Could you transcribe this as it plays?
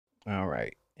All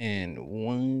right. And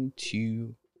one,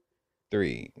 two,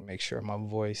 three. Make sure my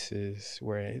voice is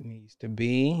where it needs to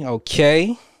be.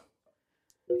 Okay.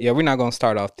 Yeah, we're not gonna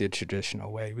start off the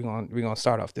traditional way. We're gonna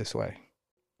start off this way.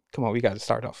 Come on, we gotta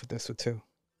start off with this one too.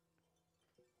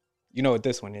 You know what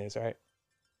this one is, right?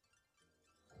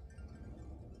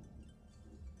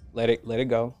 Let it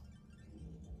go.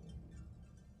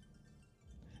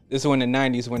 This one in the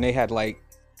 90s when they had like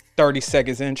 30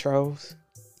 seconds intros.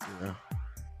 Yeah.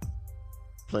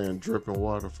 Playing dripping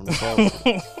water from the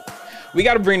faucet. We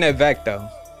gotta bring that back though.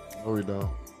 No, we don't.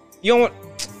 You don't want,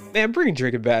 man, bring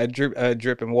drinking back,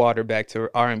 dripping water back to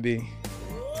R&B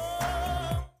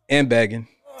and begging.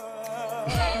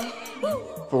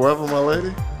 Forever, my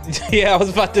lady. Yeah, I was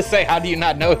about to say, how do you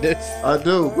not know this? I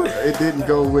do, but it didn't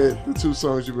go with the two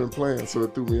songs you've been playing, so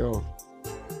it threw me off.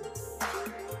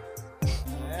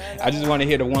 I just want to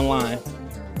hear the one line.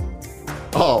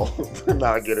 Oh,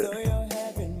 now I get it.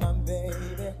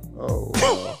 Oh,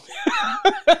 wow.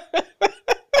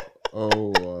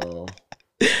 Oh, wow.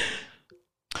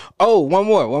 Oh, one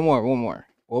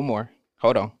more.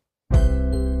 Hold on.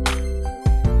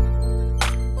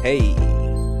 Hey.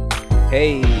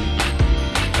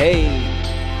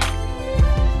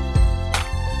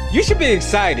 You should be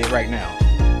excited right now.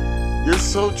 You're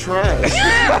so trash.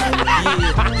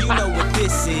 Yeah, you know what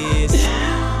this is.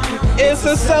 It's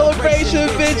a celebration,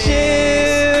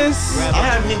 bitches. I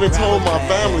haven't even told my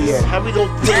family yet. How we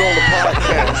gonna put it on the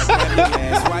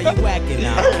podcast? Why you whacking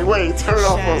out? Hey, wait, turn it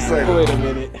off for a second. Wait a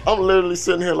minute. I'm literally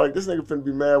sitting here like, this nigga finna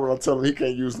be mad when I tell him he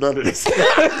can't use none of this.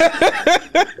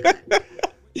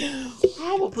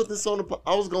 How I'm gonna put this on the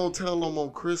I was gonna tell him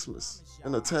on Christmas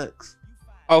in a text.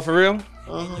 Oh, for real?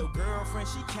 Your girlfriend,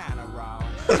 she kinda raw.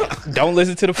 Don't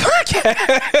listen to the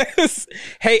podcast.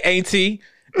 Hey, Auntie.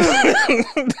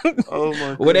 Oh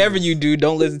my Whatever goodness. you do,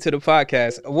 don't listen to the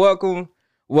podcast.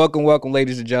 Welcome,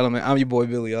 ladies and gentlemen. I'm your boy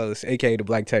Billy Ellis, aka the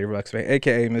Black Teddy Ruxpin,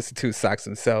 aka Mr. Two Socks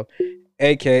himself,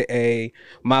 aka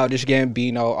Mildish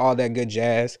Gambino, all that good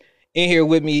jazz. In here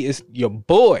with me is your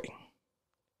boy.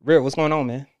 Real, what's going on,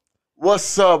 man?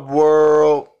 What's up,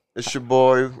 world? It's your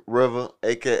boy River,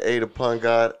 aka the Pun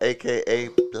God, aka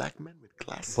Black Man with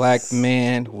Glasses. Black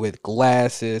man with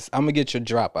glasses. I'm gonna get your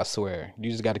drop, I swear. You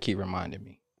just gotta keep reminding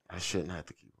me. I shouldn't have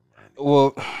to keep reminding.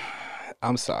 Well,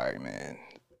 I'm sorry, man.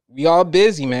 We all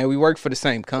busy, man. We work for the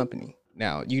same company.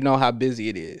 Now, you know how busy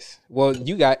it is. Well,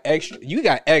 you got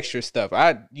extra stuff.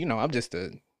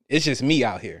 It's just me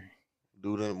out here.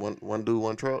 Dude, one dude,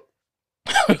 one truck.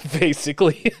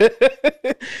 Basically.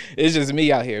 It's just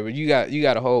me out here, but you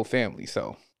got a whole family,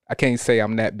 so I can't say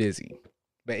I'm that busy.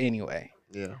 But anyway,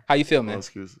 Yeah. how you feel, No man?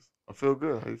 excuses. I feel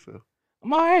good. How you feel?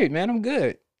 I'm all right, man. I'm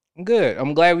good.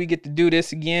 I'm glad we get to do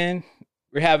this again.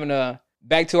 We're having a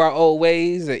back to our old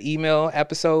ways, an email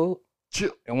episode.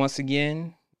 Chill. And once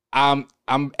again, I'm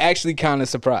actually kind of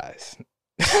surprised.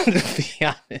 To be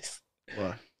honest.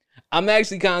 Why? I'm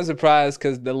actually kind of surprised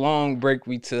because the long break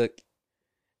we took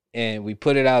and we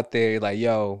put it out there like,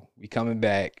 yo, we coming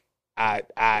back. I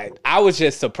was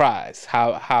just surprised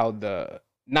how the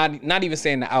not even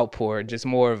saying the outpour, just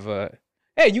more of a,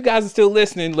 hey, you guys are still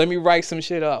listening. Let me write some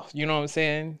shit off. You know what I'm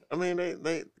saying? I mean,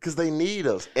 they because they need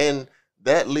us, and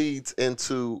that leads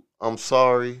into I'm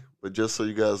sorry, but just so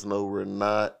you guys know, we're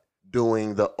not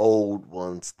doing the old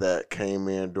ones that came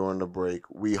in during the break.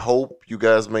 We hope you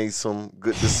guys made some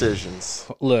good decisions.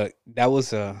 Look, that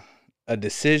was a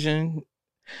decision.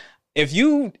 If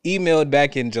you emailed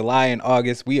back in July and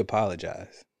August, we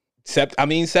apologize.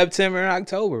 September and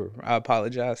October, I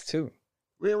apologize too.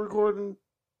 We ain't recording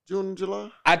June and July.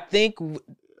 I think We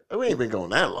ain't been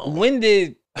going that long. when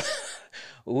did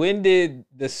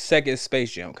the second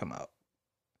Space Jam come out?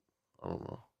 I don't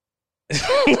know.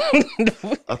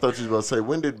 I thought you was about to say,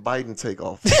 when did Biden take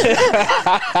off?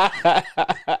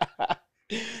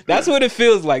 That's what it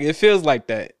feels like. It feels like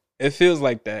that.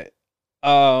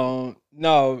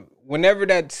 No, whenever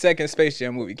that second Space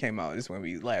Jam movie came out is when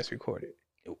we last recorded.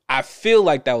 I feel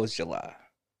like that was July.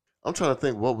 I'm trying to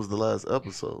think what was the last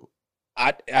episode.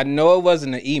 I know it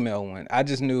wasn't an email one. I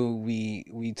just knew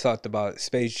we talked about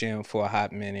Space Jam for a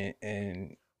hot minute,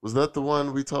 and Was that the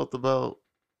one we talked about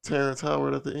Terrence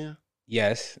Howard at the end?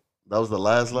 yes, That was the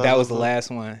last that was the episode? last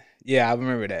one. Yeah, I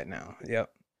remember that now. Yep.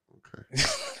 Okay.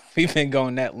 We've been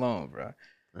going that long, bro.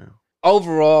 Damn.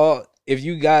 Overall, if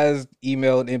you guys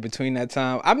emailed in between that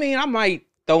time, I mean, I might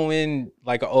throw in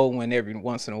like an old one every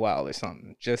once in a while or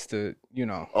something, just to, you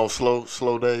know. Oh, slow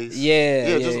days.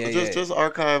 Yeah, Just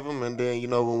archive them, and then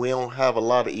when we don't have a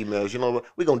lot of emails,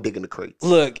 we're gonna dig in the crates.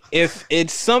 Look, if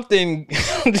it's something,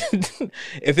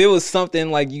 if it was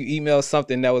something like you emailed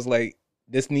something that was like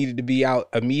this needed to be out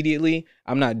immediately,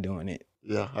 I'm not doing it.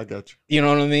 Yeah, I got you. You know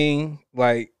what I mean?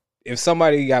 Like, if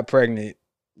somebody got pregnant,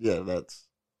 Yeah, that's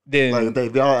then like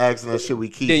if y'all asking us, should we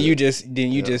keep then it? you just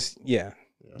Yeah.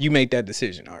 you make that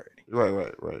decision already.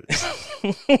 Right.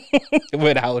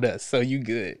 Without us, so you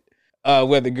good.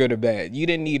 Whether good or bad, you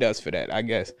didn't need us for that, I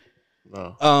guess.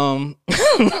 No,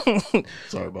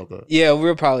 sorry about that. Yeah, we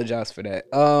apologize for that.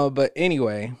 But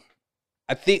anyway,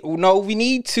 I think we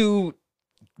need to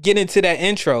get into that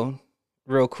intro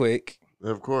real quick.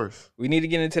 Of course. We need to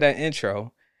get into that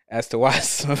intro as to why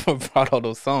someone brought all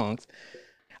those songs.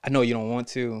 I know you don't want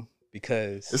to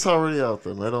because It's already out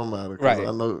there. Man. It don't matter. Right.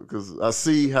 I know because I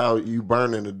see how you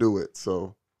burning to do it.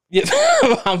 So yeah,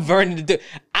 I'm burning to do.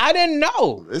 I didn't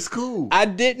know. it's cool. I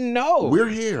didn't know. We're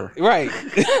here. right.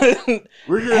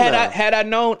 We're here now. Had I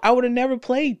known, I would have never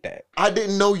played that. I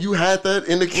didn't know you had that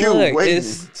in the queue. Look, waiting.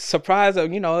 it's surprise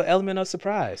of element of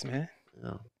surprise, man.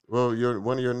 Yeah. Well,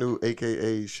 one of your new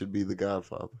AKAs should be the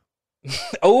Godfather.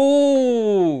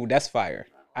 Oh, that's fire.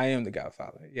 I am the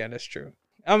Godfather. Yeah, that's true.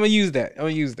 I'm gonna use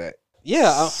that.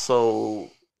 Yeah. So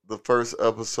the first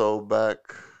episode back,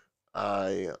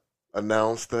 I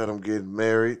announced that I'm getting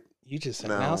married. You just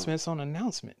Now- announcements on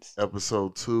announcements.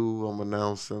 Episode 2, I'm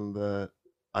announcing that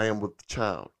I am with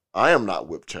child. I am not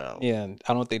with child. Yeah,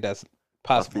 I don't think that's My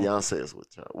possible. fiance is with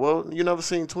child. Well, you never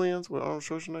seen Twins with Arnold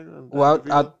Schwarzenegger? And Well, Danny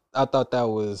DeVito? I thought that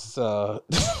was.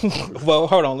 Well,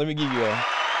 hold on. Let me give you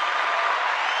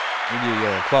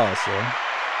applause, sir.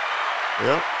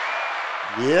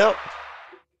 Yep.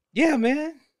 Yeah,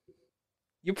 man.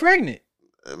 You're pregnant.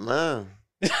 Man.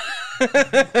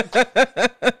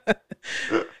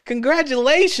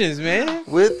 Congratulations, man.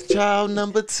 With child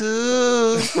number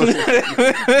 2.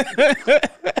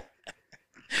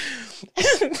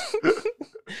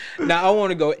 Now I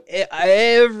want to go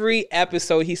every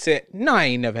episode. He said, "No, I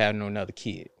ain't never had no another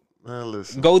kid." Man,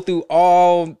 listen. Go through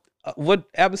all. What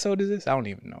episode is this? I don't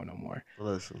even know no more.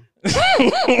 Listen.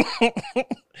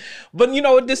 But you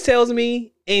know what this tells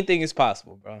me? Anything is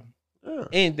possible, bro. Yeah.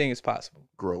 Anything is possible.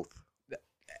 Growth.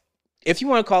 If you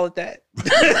want to call it that.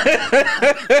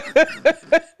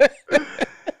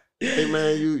 Hey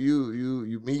man,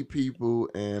 you meet people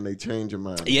and they change your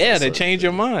mind. Yeah, they Certain change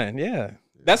your things. mind. Yeah.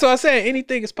 That's what I said.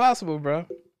 Anything is possible, bro.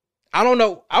 I don't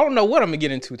know what I'm gonna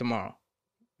get into tomorrow.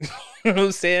 You know what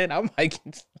I'm saying? I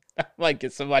might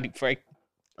get somebody pregnant.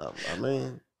 I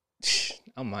mean,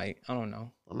 I might. I don't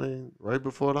know. right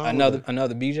before the Another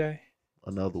BJ.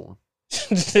 another one.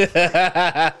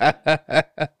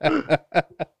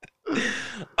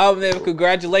 Oh man,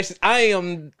 congratulations. I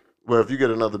am Well, if you get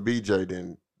another BJ,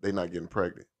 then they not getting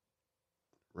pregnant.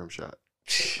 Rim shot.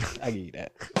 I give you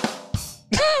that.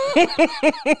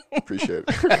 Appreciate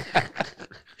it.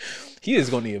 He is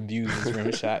gonna abuse this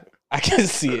rim shot. I can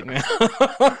see it now.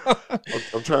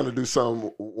 I'm trying to do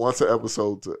something once an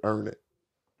episode to earn it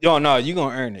Yo, no, you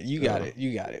gonna earn it. You got Yeah. it.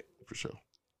 You got it. for sure.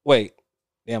 Wait.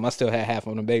 Damn, I still had half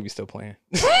of the baby still playing.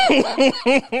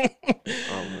 Oh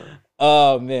man.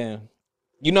 Oh man.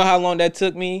 You know how long that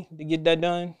took me to get that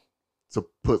done? To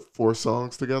put 4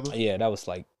 songs together. Yeah, that was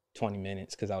like 20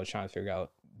 minutes because I was trying to figure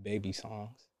out baby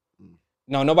songs. Mm.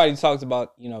 No, nobody talks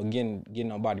about, getting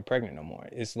nobody pregnant no more.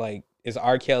 It's like it's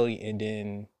R. Kelly and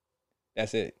then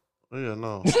that's it. Oh, yeah,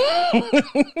 no,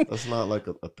 that's not like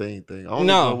a thing. I don't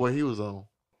No. even know what he was on.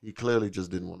 He clearly just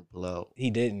didn't want to pull out, He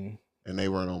didn't. and they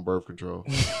weren't on birth control.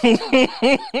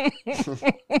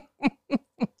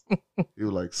 He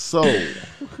was like, so.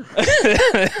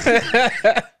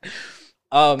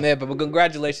 Oh man, but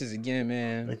congratulations again,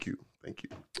 man. Thank you.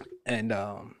 And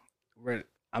I'm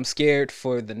scared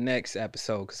for the next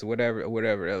episode because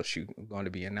whatever else you're going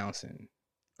to be announcing.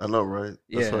 I know, right?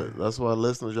 That's why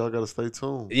listeners, y'all gotta stay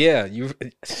tuned. Yeah,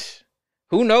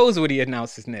 who knows what he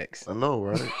announces next? I know,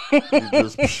 right? You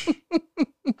just,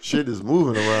 shit is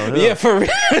moving around here. Yeah, for real.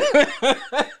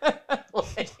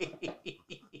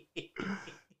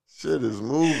 Shit is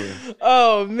moving.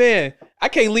 Oh man, I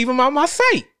can't leave him out my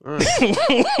sight. All right.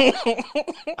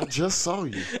 I just saw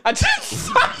you. I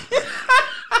just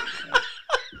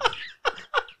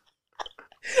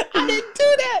I didn't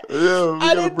do that. Yeah, we I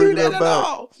gotta didn't bring do that that at back.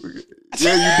 all.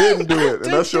 Yeah, you didn't do it, and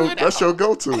Didn't do it at that's your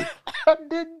go-to. I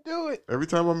didn't do it. Every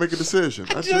time I make a decision,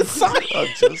 I just saw you.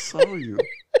 I just saw you.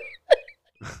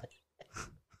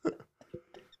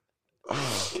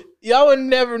 Oh, Y'all would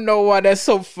never know why that's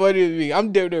so funny to me.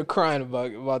 I'm there crying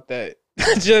about that.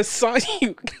 I just saw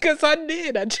you because I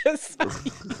did. I just saw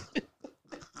you.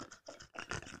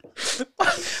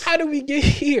 How did we get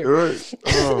here? right.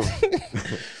 Oh.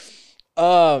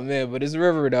 Oh man, but it's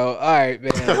River though. All right,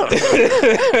 man.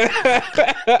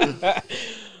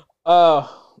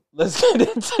 let's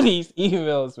get into these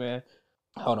emails, man.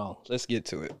 Hold on, let's get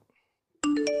to it.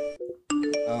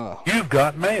 You've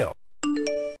got mail.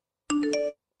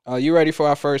 You ready for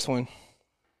our first one?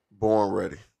 Born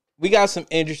ready. We got some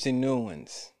interesting new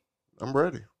ones. I'm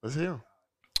ready. Let's hear 'em.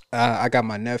 I got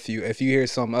my nephew. If you hear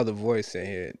some other voice in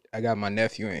here, I got my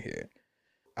nephew in here.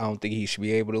 I don't think he should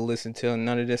be able to listen to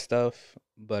none of this stuff,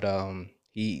 but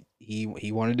he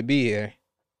wanted to be here.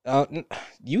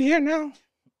 You here now?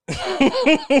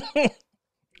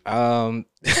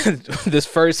 This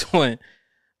first one.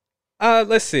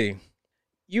 Let's see.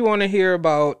 You want to hear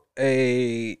about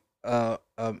a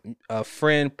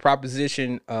friend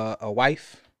proposition a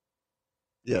wife?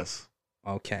 Yes.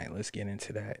 Okay, let's get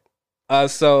into that.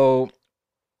 So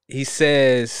he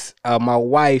says, my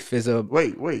wife is a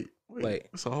Wait. Wait.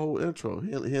 It's a whole intro.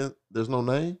 There's no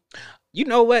name. You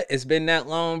know what? It's been that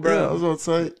long, bro. Yeah, I was gonna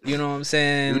say. You know what I'm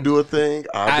saying? You do a thing.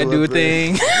 I do a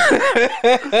thing.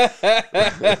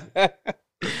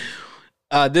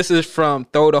 This is from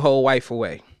Throw the Whole Wife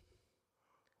Away.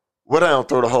 What, I don't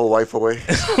throw the whole wife away?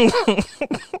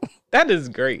 That is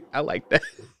great. I like that.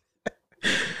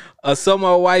 So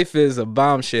my wife is a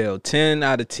bombshell, 10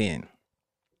 out of 10.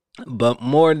 But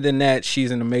more than that,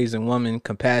 she's an amazing woman,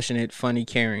 compassionate, funny,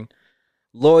 caring,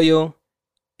 loyal,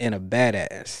 and a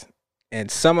badass. And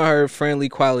some of her friendly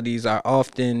qualities are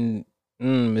often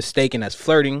mistaken as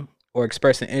flirting or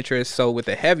expressing interest. So with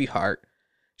a heavy heart,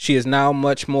 she is now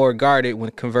much more guarded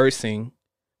when conversing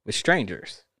with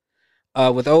strangers.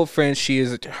 With old friends, she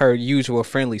is her usual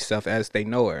friendly self as they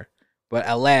know her. But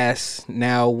alas,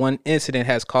 now one incident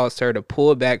has caused her to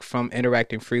pull back from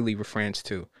interacting freely with friends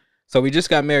too. So we just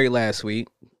got married last week.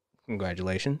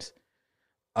 Congratulations.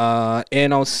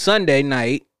 And on Sunday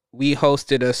night, we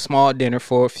hosted a small dinner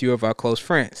for a few of our close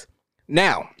friends.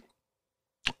 Now,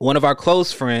 one of those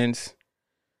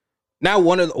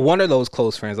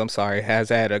close friends, I'm sorry, has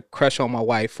had a crush on my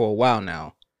wife for a while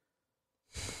now.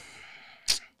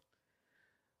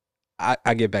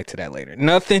 I get back to that later.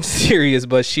 Nothing serious,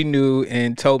 but she knew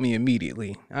and told me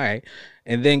immediately. All right.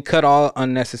 And then cut all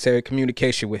unnecessary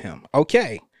communication with him.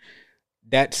 Okay.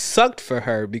 That sucked for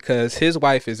her because his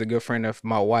wife is a good friend of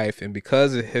my wife. And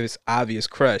because of his obvious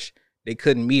crush, they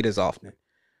couldn't meet as often.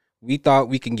 We thought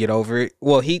we can get over it.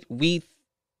 Well, we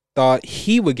thought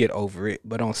he would get over it.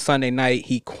 But on Sunday night,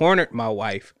 he cornered my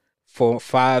wife for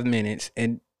 5 minutes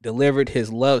and delivered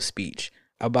his love speech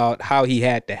about how he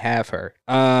had to have her.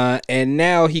 And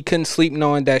now he couldn't sleep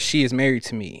knowing that she is married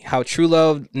to me. How true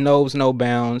love knows no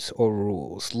bounds or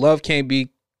rules. Love can't be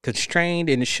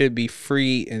constrained and it should be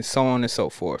free and so on and so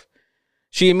forth.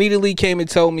 She immediately came and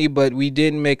told me, but we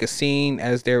didn't make a scene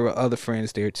as there were other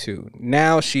friends there too.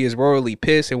 Now she is royally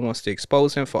pissed and wants to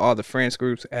expose him for all the friends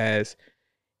groups as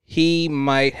he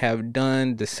might have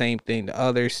done the same thing to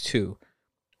others too.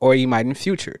 Or he might in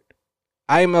future.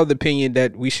 I am of the opinion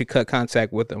that we should cut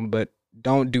contact with him, but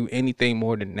don't do anything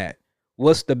more than that.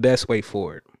 What's the best way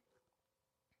forward?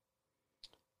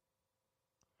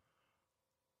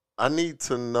 I need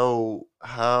to know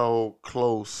how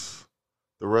close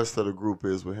the rest of the group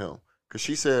is with him. Because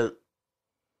he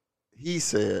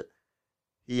said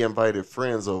he invited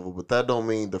friends over, but that don't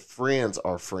mean the friends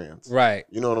are friends. Right.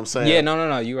 You know what I'm saying? Yeah,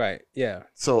 no, you're right. Yeah.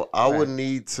 So I would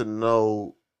need to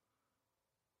know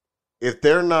if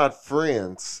they're not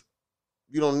friends,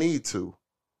 you don't need to.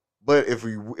 But if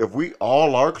we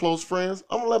all are close friends,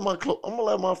 I'm gonna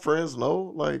let my friends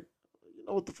know, like, you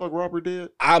know what the fuck Robert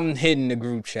did? I'm hitting the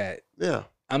group chat. Yeah.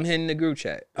 I'm hitting the group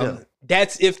chat. Yeah.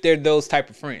 That's if they're those type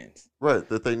of friends. Right,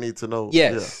 that they need to know.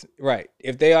 Yes, yeah. Right.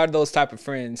 If they are those type of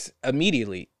friends,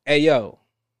 immediately, hey, yo,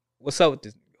 what's up with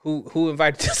this? Who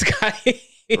invited this guy here?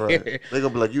 Right. They're gonna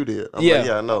be like, you did. I'm Yeah. like,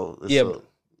 yeah, I know.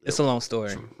 It's a long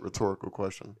story. It's a rhetorical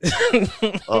question.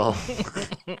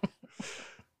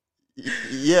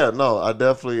 Yeah, no, I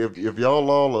definitely, if y'all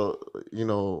all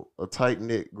a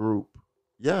tight-knit group,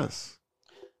 yes.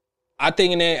 I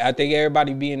think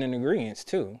everybody being in agreement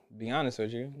too. To be honest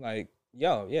with you, like,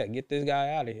 yo, yeah, get this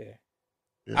guy out of here.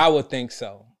 Yeah. I would think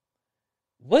so.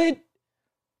 What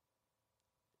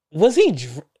was he?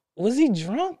 Was he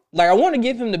drunk? Like, I want to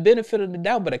give him the benefit of the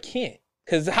doubt, but I can't.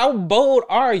 Cause how bold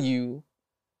are you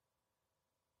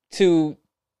to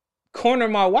corner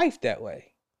my wife that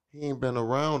way? He ain't been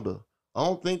around her. I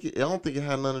don't think it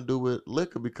had nothing to do with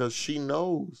liquor because she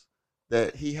knows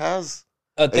that he has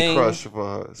a crush for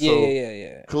her. So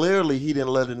yeah. Clearly he didn't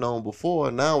let it known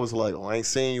before. Now it's like, oh, I ain't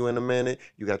seen you in a minute.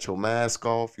 You got your mask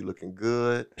off. You looking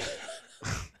good.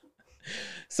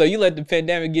 So you let the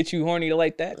pandemic get you horny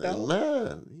like that, though?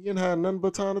 Man, he didn't have nothing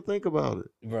but time to think about it.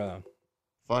 Bro.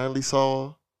 Finally saw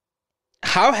her.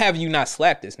 How have you not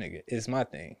slapped this nigga is my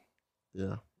thing.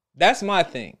 Yeah. That's my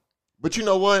thing. But you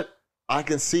know what? I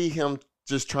can see him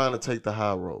just trying to take the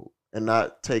high road and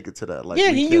not take it to that. Like,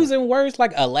 Yeah, he using words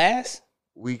like alas.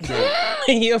 We can.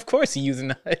 Yeah, of course he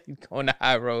using on the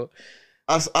high road.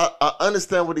 I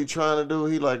understand what he trying to do.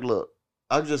 He like, look,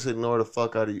 I just ignore the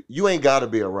fuck out of you. You ain't got to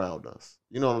be around us.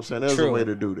 You know what I'm saying? There's a True. way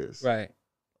to do this. Right.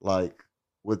 Like,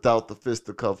 without the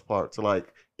fisticuff part. So,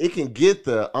 like, it can get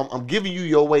there. I'm giving you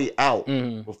your way out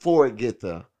before it get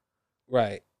there.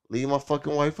 Right. Leave my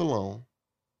fucking wife alone.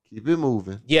 Keep it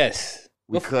moving. Yes.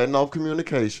 We cutting off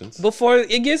communications. Before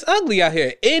it gets ugly out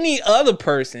here. Any other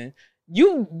person,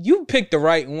 you picked the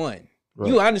right one. Right.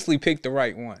 You honestly picked the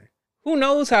right one. Who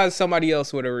knows how somebody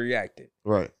else would have reacted?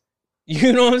 Right.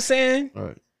 You know what I'm saying?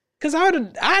 Right. Because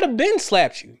I'd have been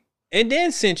slapped you and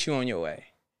then sent you on your way.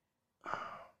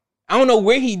 I don't know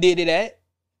where he did it at.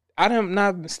 I'm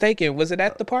not mistaken. Was it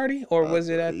at the party or was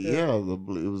it at the... Yeah,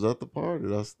 it was at the party.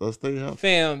 That's they have.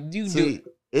 Fam,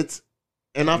 it's...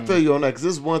 And I feel you on that, because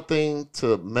it's one thing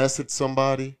to message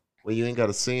somebody when you ain't got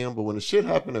to see them, but when the shit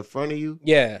happen in front of you...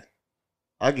 Yeah.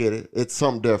 I get it. It's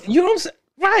something different. You know what I'm saying?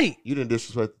 Right. You didn't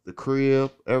disrespect the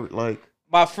crib,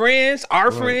 my friends,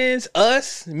 our friends,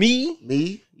 us, me.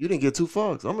 Me, you didn't get 2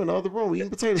 fucks. I'm in the other room eating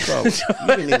potato salad. You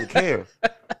didn't even care.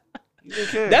 You didn't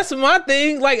care. That's my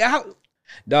thing. Like, how,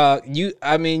 dog, you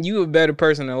a better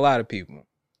person than a lot of people.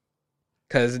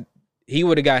 Because he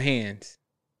would have got hands.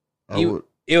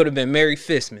 It would have been Merry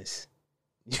Fistmas.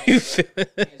 You feel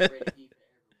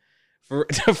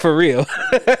for real.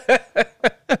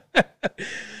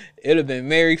 It would have been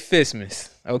Merry Fistmas,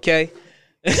 okay?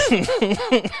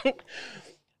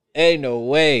 Ain't no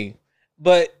way.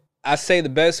 But I say the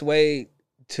best way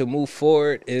to move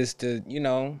forward is to,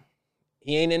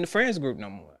 he ain't in the friends group no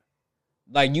more.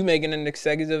 Like, you making an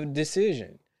executive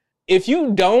decision. If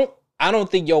you don't, I don't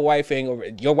think your wife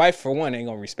for one ain't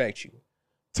gonna respect you.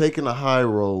 Taking a high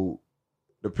road,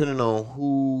 depending on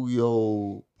who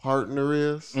your partner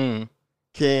is,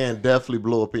 can definitely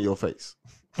blow up in your face.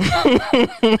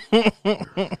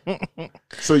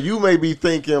 So you may be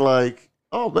thinking like,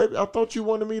 oh, baby, I thought you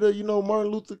wanted me to,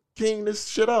 Martin Luther King this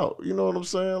shit out. You know what I'm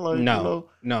saying? Like, no.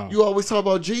 You always talk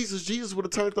about Jesus. Jesus would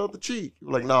have turned out the cheek.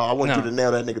 You're like, no, I want you to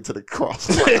nail that nigga to the cross.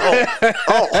 Like,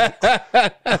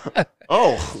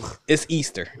 oh. It's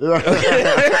Easter.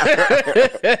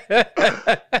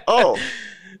 Oh.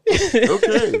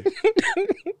 Okay.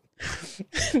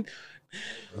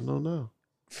 I don't know.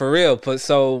 For real. But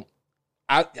so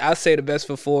I say the best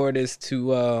foot forward is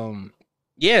to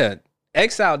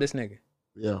exile this nigga.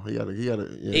 Yeah,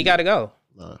 he gotta go.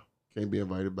 Nah, can't be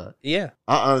invited back. Yeah.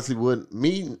 I honestly wouldn't.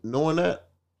 Me knowing that,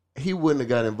 he wouldn't have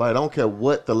got invited. I don't care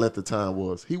what the length of time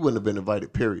was. He wouldn't have been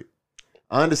invited, period.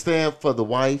 I understand for the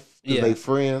wife, because they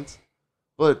friends.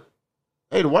 But,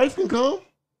 hey, the wife can come.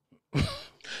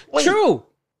 Wait, true.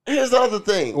 Here's the other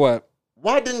thing. What?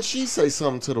 Why didn't she say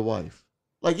something to the wife?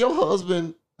 Like, your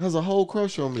husband has a whole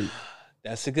crush on me.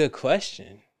 That's a good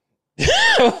question.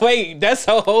 Wait, that's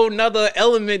a whole nother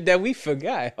element that we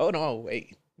forgot. Hold on,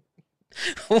 wait.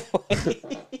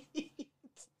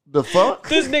 The fuck?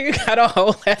 This nigga got a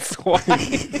whole ass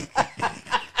wife.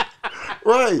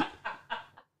 Right.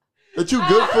 That you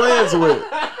good friends with.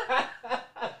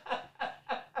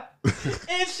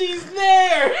 And she's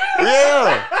there.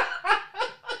 Yeah.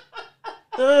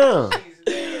 Yeah.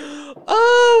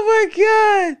 Oh my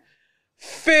God.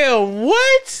 Phil,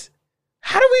 what?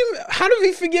 How do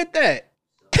we forget that?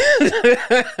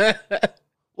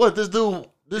 What, this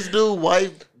dude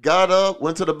wife got up,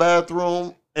 went to the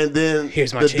bathroom, and then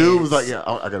Here's my the chance. dude was like, yeah,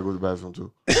 I gotta go to the bathroom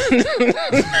too.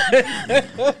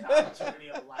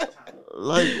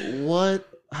 Like, what?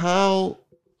 How?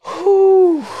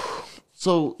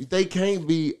 So they can't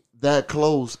be that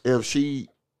close if she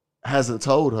hasn't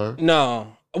told her.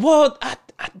 No. Well, I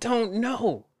don't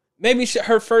know. Maybe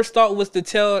her first thought was to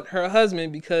tell her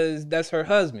husband because that's her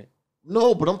husband.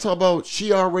 No, but I'm talking about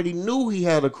she already knew he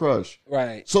had a crush.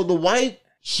 Right. So the wife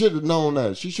should have known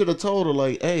that. She should have told her,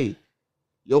 like, hey,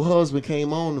 your husband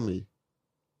came on to me.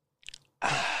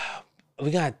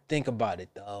 We gotta think about it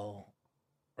though.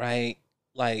 Right?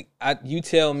 Like, you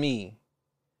tell me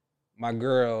my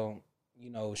girl,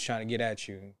 is trying to get at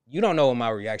you. You don't know what my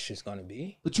reaction is gonna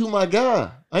be. But you my guy.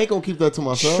 I ain't gonna keep that to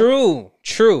myself.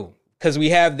 True. Because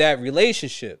we have that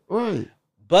relationship. Right.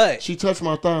 But she touched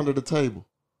my thigh under the table.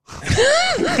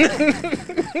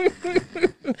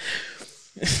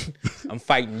 I'm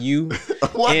fighting you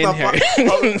What and her.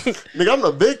 Nigga, I'm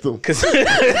the victim. Cause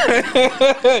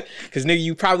nigga,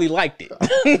 you probably liked it.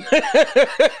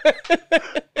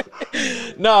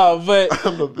 No, but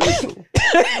I'm the victim.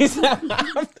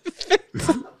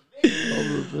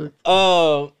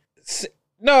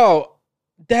 No,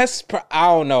 I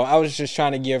don't know. I was just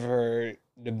trying to give her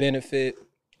the benefit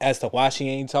as to why she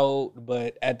ain't told,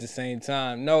 but at the same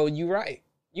time, no, you right.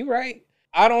 You right.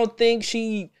 I don't think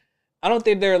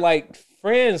they're like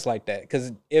friends like that.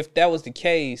 Because if that was the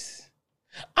case,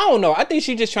 I don't know. I think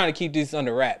she's just trying to keep this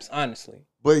under wraps, honestly.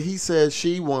 But he said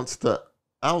she wants to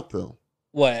out them.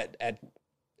 What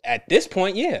at this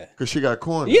point, yeah. Because she got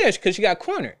cornered. Yeah, because she got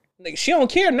cornered. Like she don't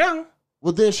care now.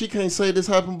 Well, then she can't say this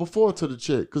happened before to the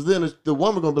chick. Because then the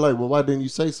woman going to be like, well, why didn't you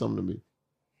say something to me?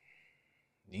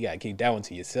 You got to keep that one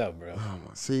to yourself, bro.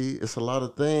 See, it's a lot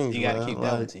of things, You got to keep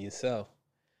that one to yourself.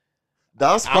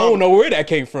 I don't know where that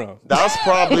came from. That's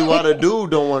probably why the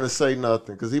dude don't want to say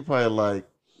nothing. Because he probably like,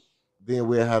 then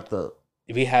we'll have to.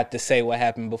 We had to say what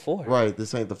happened before. Right,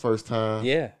 this ain't the first time.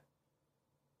 Yeah.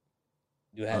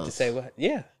 You had to say what?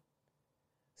 Yeah.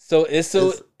 So it's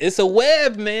a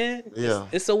web, man. Yeah.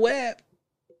 It's a web.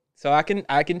 So I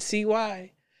can see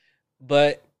why.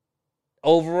 But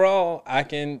overall, I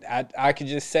can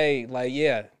just say, like,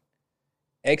 yeah,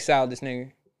 exile this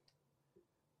nigga.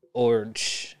 Or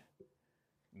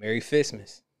Merry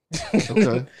Fistmas.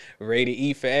 Okay. Rated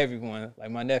E for everyone,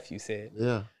 like my nephew said.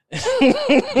 Yeah.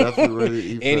 Definitely rated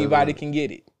E for Anybody everyone. can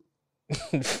get it.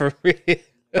 For real.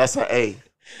 That's an A.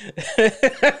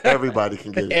 Everybody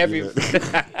can get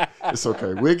it. It's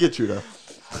okay. We'll get you there.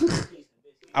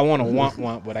 I want to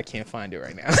want, but I can't find it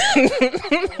right now.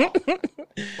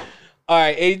 All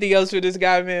right. Anything else for this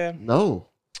guy, man? No.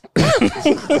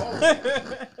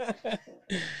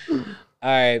 All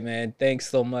right, man. Thanks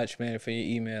so much, man, for your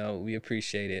email. We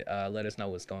appreciate it. Let us know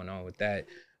what's going on with that.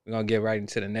 We're going to get right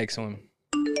into the next one.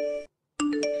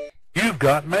 You've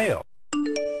got mail.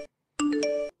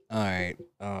 All right.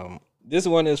 This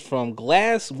one is from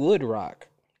Glass Woodrock.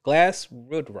 Glass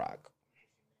Woodrock.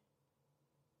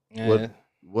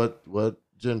 What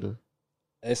gender?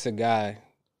 It's a guy.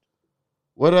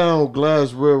 What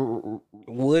Glass Woodrock?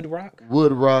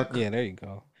 Woodrock. Yeah, there you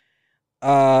go.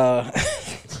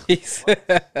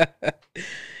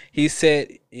 He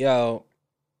said, yo,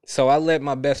 so I let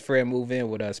my best friend move in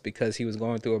with us because he was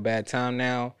going through a bad time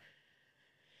now.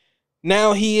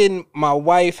 Now he and my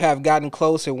wife have gotten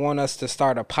close and want us to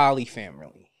start a poly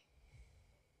family.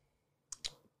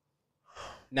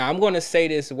 Now I'm going to say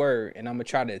this word, and I'm going to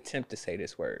try to attempt to say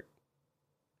this word.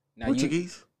 Now,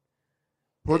 Portuguese?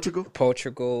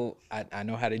 Portugal. I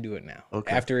know how to do it now.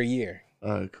 Okay. After a year.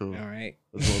 All right, cool. All right.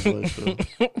 That's what I'm sure.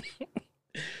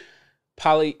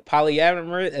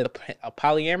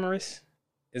 Polyamorous?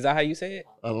 Is that how you say it?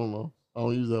 I don't know. I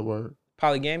don't use that word.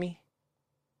 Polygamy?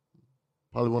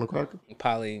 Probably want a cracker?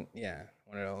 Yeah,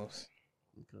 one of those.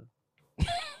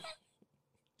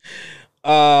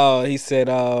 Okay. He said,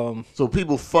 So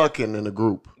people fucking in a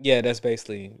group. yeah, that's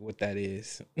basically what that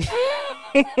is.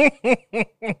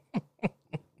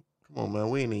 Come on, man.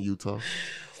 We ain't in Utah.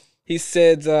 He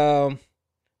said,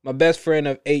 my best friend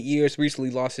of 8 years recently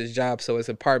lost his job, so his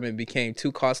apartment became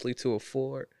too costly to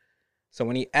afford. So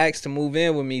when he asked to move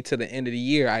in with me to the end of the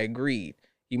year, I agreed.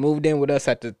 He moved in with us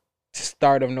at the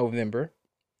start of November.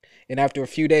 And after a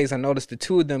few days, I noticed the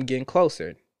two of them getting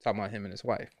closer. Talking about him and his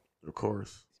wife. Of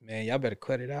course. Man, y'all better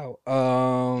cut it out.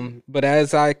 But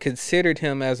as I considered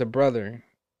him as a brother,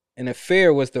 an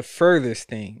affair was the furthest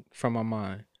thing from my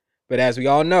mind. But as we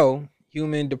all know,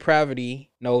 human depravity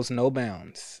knows no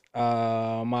bounds.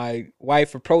 My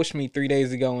wife approached me 3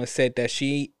 days ago and said that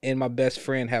she and my best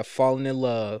friend have fallen in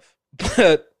love.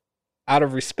 But out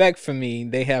of respect for me,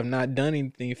 they have not done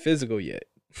anything physical yet.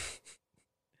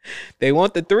 They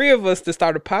want the three of us to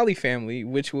start a poly family,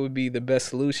 which would be the best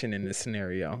solution in this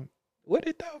scenario. Would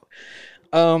it though?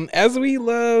 As we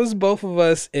loves both of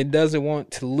us and doesn't want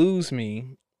to lose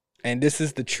me, and this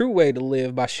is the true way to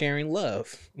live by sharing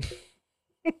love.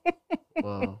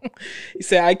 Wow. He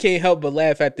said, I can't help but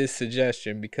laugh at this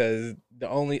suggestion because the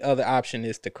only other option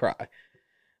is to cry.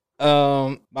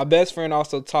 My best friend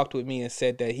also talked with me and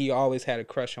said that he always had a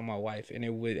crush on my wife, and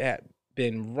it would have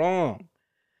been wrong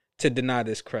to deny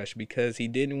this crush because he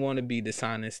didn't want to be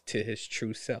dishonest to his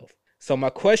true self. So my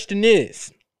question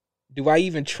is, do I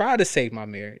even try to save my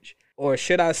marriage, or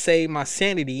should I save my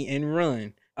sanity and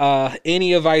run?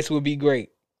 Any advice would be great.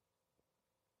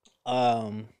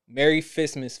 Merry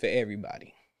Fistmas for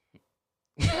everybody.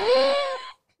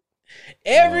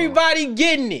 Everybody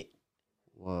getting it.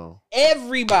 Wow.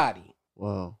 Everybody.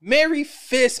 Wow. Merry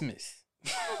Fistmas.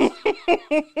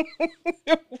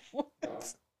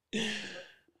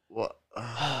 What?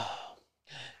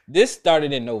 This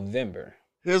started in November.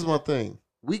 Here's my thing.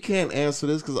 We can't answer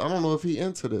this because I don't know if he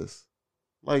into this.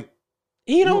 Like,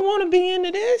 He don't want to be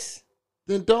into this.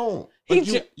 then don't. He Like,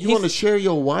 ju- you want to share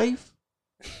your wife?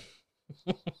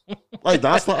 Like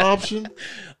that's the option.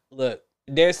 Look,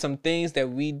 there's some things that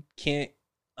we can't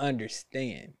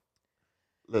understand.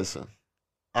 Listen,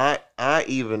 I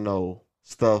even know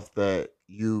stuff that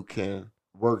you can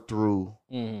work through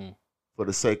Mm-hmm. for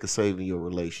the sake of saving your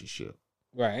relationship.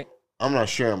 Right. I'm not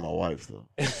sharing my wife though.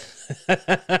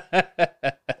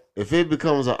 If it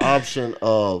becomes an option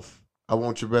of I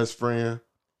want your best friend,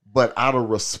 but out of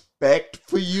respect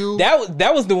for you,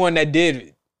 that was the one that did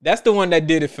it. That's the one that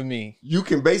did it for me. you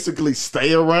can basically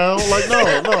stay around. Like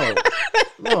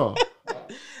no.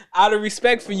 Out of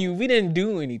respect for you, we didn't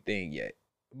do anything yet.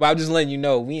 But I'm just letting you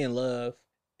know we in love,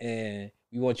 and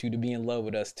we want you to be in love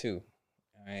with us too.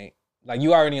 All right. Like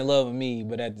you already in love with me,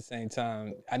 but at the same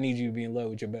time, I need you to be in love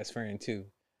with your best friend too,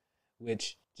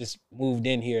 which just moved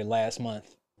in here last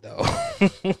month though.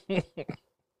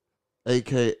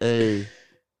 AKA,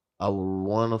 I would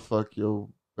want to fuck your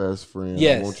best friend.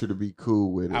 Yes. I want you to be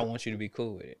cool with it. I want you to be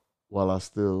cool with it. While I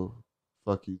still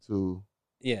fuck you too,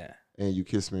 Yeah. and you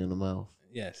kiss me in the mouth.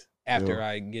 Yes. After Yeah.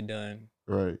 I get done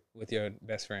Right. with your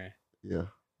best friend. Yeah.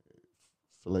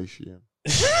 Fellatio.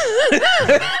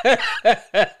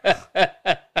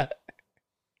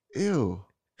 Ew.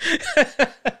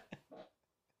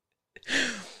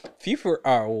 People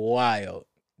are wild.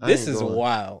 I This ain't is going.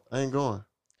 wild. I ain't going.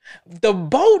 The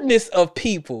boldness of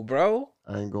people, bro.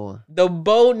 I ain't going. The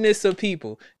boldness of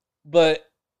people. But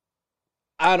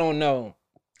I don't know.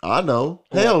 I know.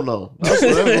 Hell no. That's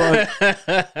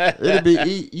like, it'll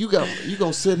be you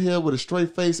gonna sit here with a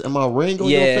straight face and my ring on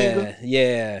your finger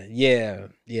Yeah.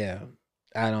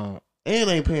 I don't. and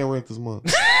ain't paying rent this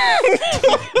month.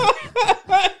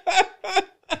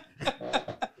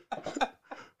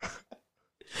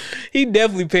 He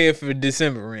definitely paying for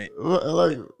December rent.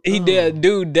 Like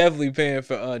Dude definitely paying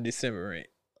for December rent.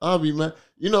 I'll be mad.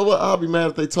 You know what? I'll be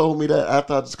mad if they told me that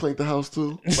after I just cleaned the house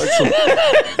too. Like,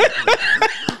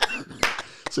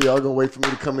 so y'all gonna wait for me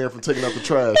to come in from taking out the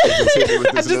trash? To just hit me with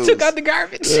I this just news. took out the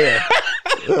garbage.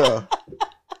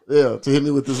 Yeah, to hit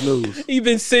me with this news. He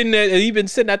been sitting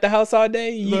at the house all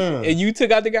day, Man. and you took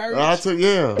out the garbage.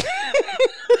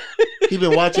 He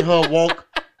been watching her walk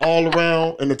all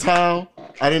around in the towel.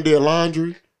 I didn't do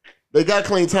laundry. They got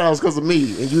clean towels because of me,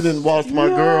 and you didn't wash my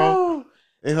girl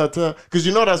in her towel. Because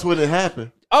you know that's when it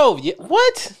happened. Oh yeah,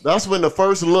 what? That's when the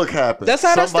first look happened. That's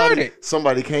how that started.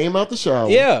 Somebody came out the shower.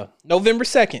 Yeah, November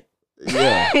 2nd.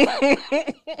 Yeah.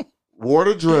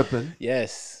 Water dripping.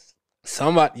 Yes.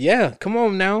 Somebody. Yeah, come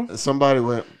on now. And somebody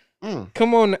went,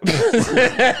 Come on.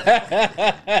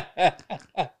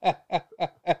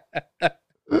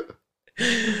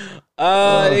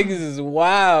 Niggas is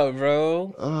wild,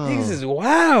 bro. Niggas is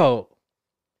wild.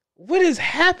 What is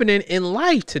happening in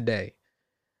life today?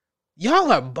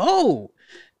 Y'all are bold.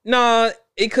 Nah,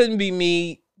 it couldn't be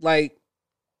me. Like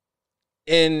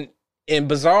in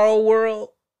Bizarro World,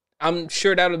 I'm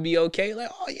sure that'll be okay. Like,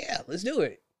 oh yeah, let's do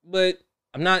it. But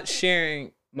I'm not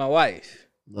sharing my wife.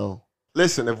 no.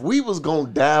 Listen, if we was gonna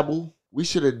dabble, we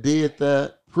should have did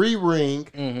that pre-ring,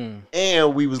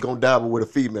 and we was gonna dabble with a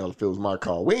female if it was my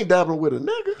call. We ain't dabbling with a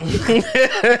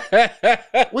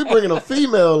nigga. We bringing a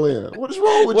female in. What is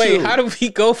wrong with you? Wait, how do we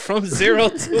go from 0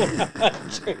 to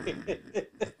 100?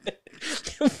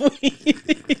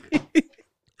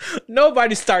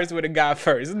 Nobody starts with a guy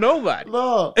first. Nobody.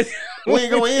 No, we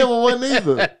ain't gonna end with one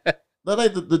either. That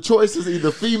ain't the choice is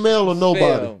either female or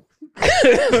nobody.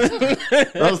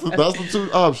 That's the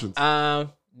two options.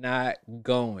 I'm not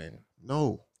going.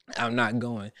 No. I'm not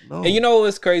going. No. And you know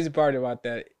what's crazy part about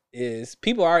that is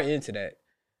people are into that.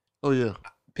 Oh yeah.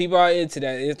 People are into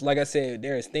that. It's like I said,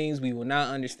 there's things we will not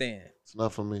understand. It's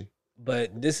not for me.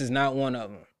 But this is not one of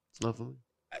them. It's not for me.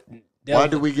 Why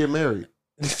did we get married?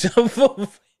 That's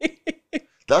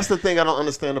the thing I don't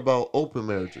understand about open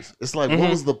marriages. It's like, what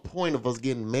was the point of us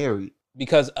getting married?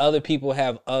 Because other people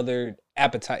have other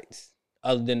appetites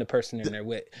other than the person in there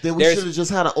with. Then we should have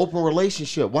just had an open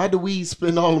relationship. Why do we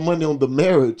spend all the money on the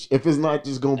marriage if it's not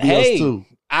just gonna be us two?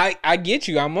 I get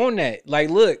you. I'm on that. Like,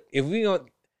 look, if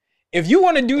you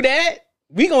want to do that,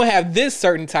 we gonna have this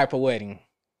certain type of wedding.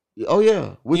 Oh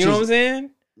yeah, you know what I'm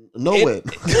saying? No wedding.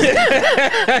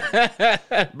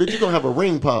 Bitch, you gonna have a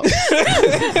ring pop.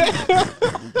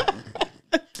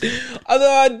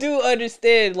 Although I do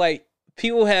understand, like,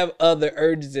 people have other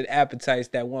urges and appetites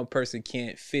that one person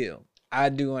can't feel. I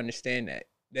do understand that.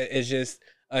 That it's just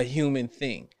a human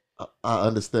thing. I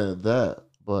understand that,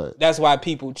 but that's why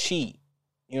people cheat.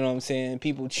 You know what I'm saying?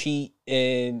 People cheat,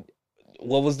 and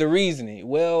what was the reasoning?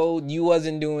 Well, you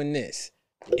wasn't doing this.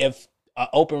 If an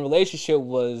open relationship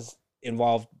was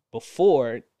involved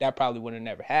before, that probably would have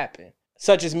never happened.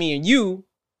 Such as me and you,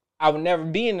 I would never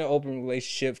be in an open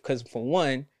relationship because, for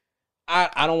one,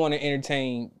 I don't want to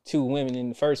entertain two women in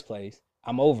the first place.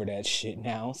 I'm over that shit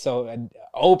now. So an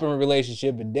open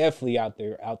relationship is definitely out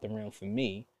the realm for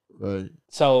me. Right.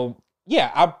 So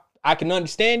yeah, I can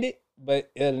understand it,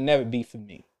 but it'll never be for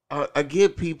me. I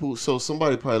get people. So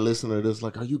somebody probably listening to this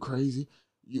like, are you crazy?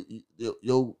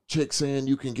 Your chick saying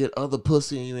you can get other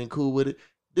pussy and you ain't cool with it.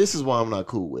 This is why I'm not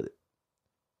cool with it.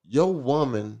 Your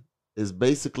woman is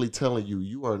basically telling you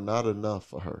you are not enough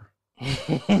for her.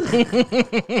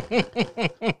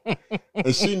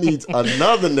 And she needs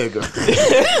another nigga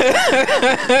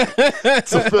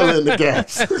to fill in the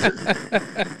gaps.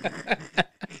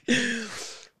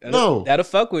 That'll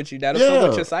fuck with you. That'll fuck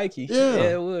with your psyche.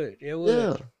 Yeah, it would.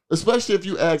 Yeah. Especially if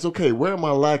you ask, okay, where am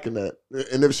I lacking at?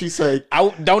 And if she say, I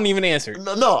don't even answer.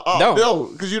 No,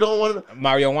 because you don't want to.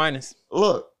 Mario Winans.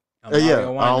 Look, I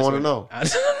don't want to know.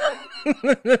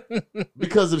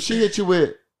 Because if she hit you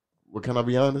with, well, can I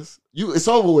be honest? It's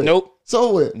over with. Nope. It's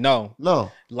over with. No.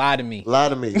 Lie to me. I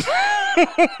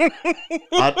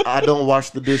don't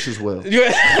wash the dishes well.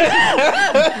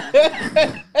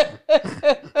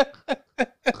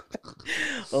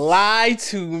 Lie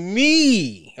to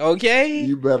me, okay?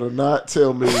 You better not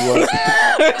tell me what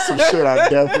some shit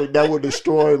that would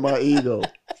destroy my ego.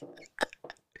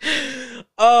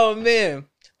 Oh man,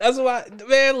 that's why.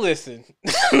 Man, listen.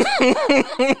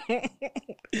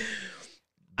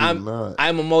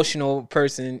 I'm emotional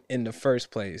person in the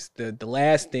first place. The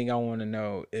last thing I want to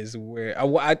know is where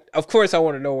I of course I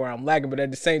want to know where I'm lacking, but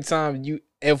at the same time,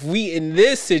 if we in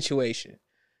this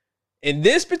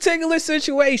particular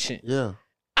situation, yeah,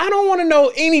 I don't want to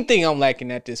know anything I'm lacking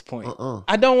at this point.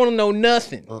 I don't want to know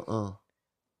nothing.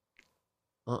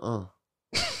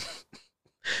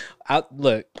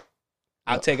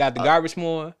 I'll take out the garbage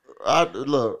more.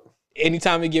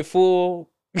 Anytime it get full.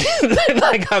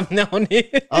 Like I've known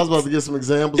it. I was about to get some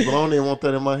examples, but I don't even want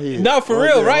that in my head. No, for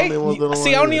real, right?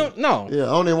 See, I don't even no. Yeah, I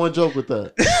don't even want to joke with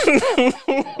that.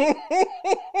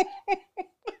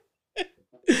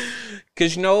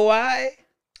 Cause you know why?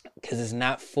 Cause it's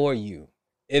not for you.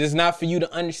 It is not for you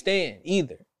to understand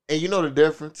either. And you know the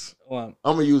difference? Well,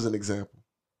 I'm gonna use an example.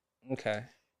 Okay.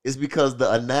 It's because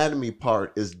the anatomy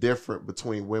part is different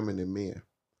between women and men.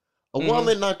 A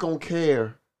woman not gonna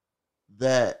care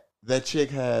that chick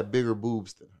had bigger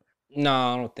boobs than her. No,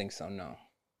 I don't think so. No,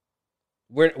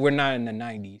 we're not in the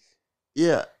 90s.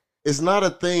 Yeah, it's not a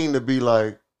thing to be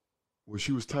like, well,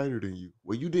 she was tighter than you.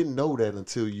 Well, you didn't know that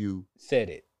until you said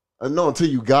it. No, until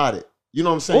you got it. You know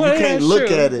what I'm saying? You can't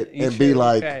look at it and be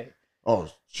like, okay. Oh,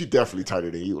 she definitely tighter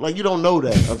than you. Like, you don't know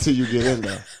that until you get in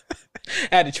there.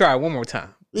 I had to try it one more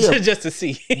time, just to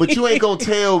see. But you ain't gonna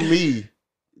tell me.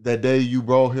 That day you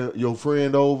brought your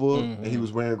friend over and he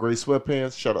was wearing gray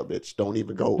sweatpants. Shut up, bitch. Don't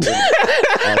even go.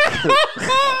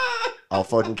 I'll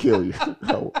fucking kill you.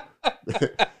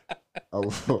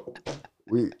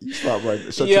 You stop right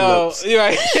there. Shut your lips. You're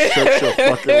right. Shut your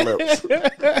fucking lips.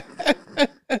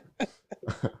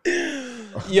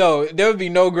 Yo, there would be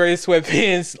no gray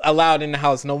sweatpants allowed in the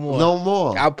house no more. No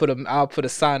more. I'll put a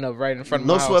sign up right in front of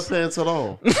my house. No sweatpants at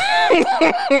all.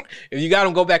 If you got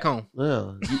them, go back home.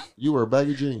 Yeah, you wear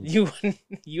baggy jeans.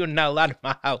 You're not allowed in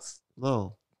my house.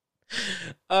 No.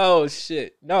 Oh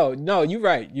shit. No, you're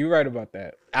right. You're right about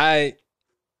that.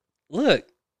 Look,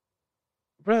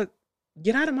 bro,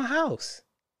 get out of my house.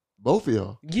 Both of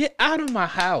y'all. Get out of my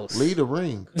house. Leave the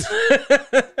ring.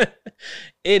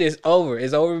 It is over.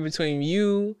 It's over between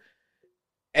you.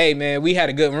 Hey, man, we had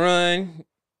a good run,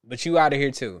 but you out of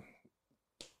here too.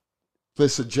 For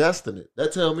suggesting it.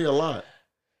 That tells me a lot.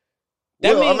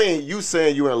 I mean, you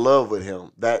saying you're in love with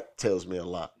him, that tells me a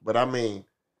lot. But I mean,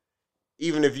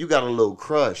 even if you got a little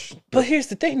crush. But here's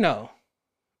the thing, though.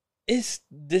 It's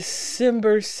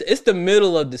December. It's the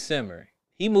middle of December.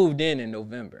 He moved in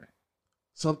November.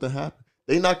 Something happened.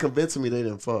 They not convincing me they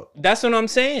didn't fuck. That's what I'm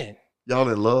saying. Y'all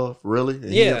in love? Really? And yeah.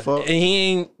 He didn't fuck? And he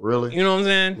ain't. Really? You know what I'm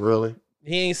saying? Really?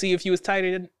 He ain't see if you was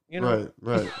tighter, you know?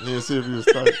 Right. He didn't see if you was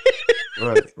tight.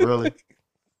 Right. Really?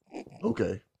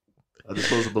 Okay. I just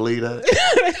supposed to believe that?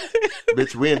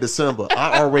 Bitch, we in December.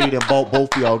 I already done bought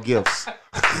both of y'all gifts.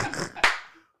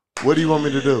 What do you want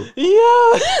me to do?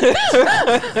 Yeah.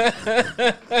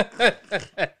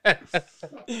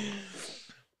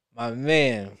 My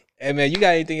man. Hey, man, you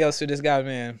got anything else for this guy,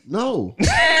 man? No.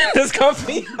 This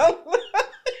company.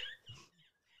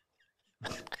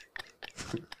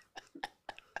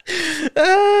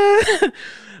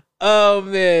 Oh,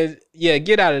 man. Yeah,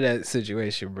 get out of that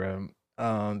situation, bro.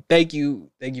 Thank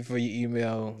you for your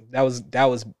email. That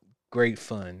was great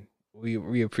fun.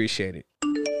 We appreciate it.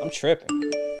 I'm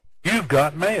tripping. You've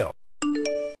got mail.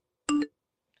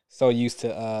 So used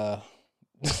to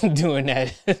doing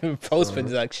that post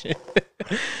production.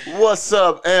 What's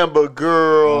up, Amber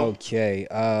girl? Okay.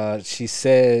 She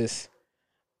says,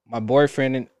 my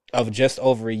boyfriend of just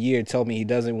over a year told me he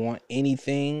doesn't want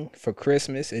anything for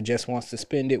Christmas and just wants to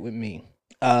spend it with me.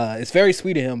 It's very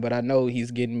sweet of him, but I know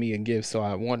he's getting me a gift, so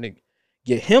I want to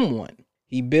get him one.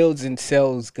 He builds and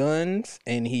sells guns,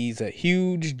 and he's a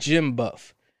huge gym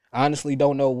buff. I honestly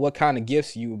don't know what kind of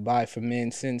gifts you would buy for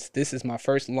men, since this is my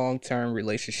first long-term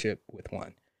relationship with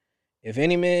one. If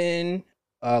any men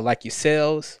like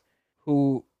yourselves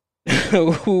who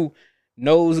who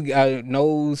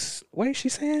knows what is she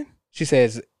saying? She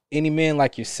says any men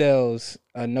like yourselves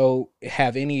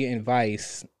have any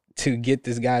advice to get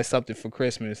this guy something for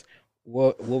Christmas,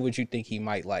 what would you think he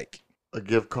might like? A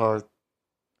gift card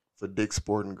for Dick's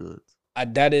Sporting Goods.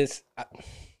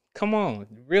 Come on,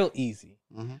 real easy.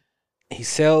 Mm-hmm. He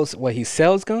sells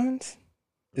guns?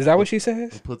 Is that what she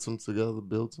says? Puts them together,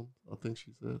 builds them. I think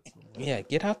she said. Yeah,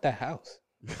 get out the house.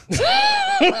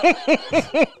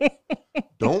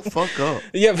 Don't fuck up.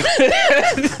 Yeah,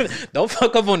 don't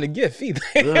fuck up on the gift either.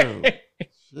 Yeah,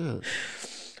 shit.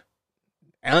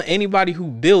 Anybody who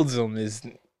builds them is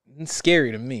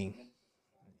scary to me.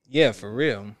 Yeah, for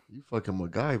real. You fucking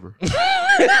MacGyver.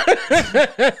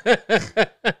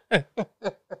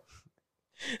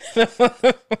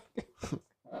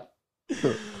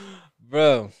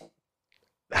 Bro,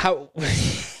 how?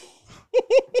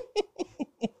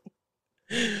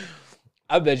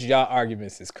 I bet you y'all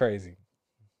arguments is crazy.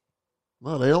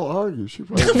 No, they don't argue. She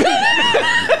probably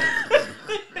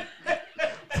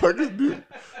fucking dude.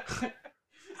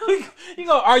 You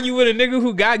gonna argue with a nigga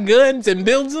who got guns and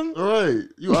builds them? All right,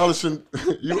 you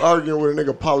arguing with a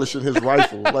nigga polishing his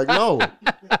rifle. Like, no,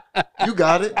 you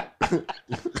got it.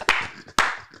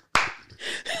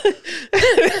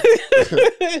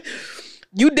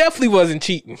 You definitely wasn't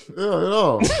cheating. Yeah,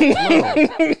 no.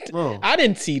 I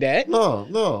didn't see that.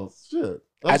 No, shit.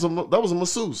 That was a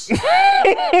masseuse.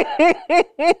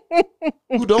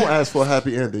 Who don't ask for a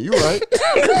happy ending? You right?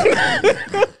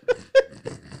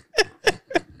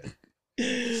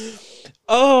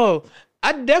 Oh,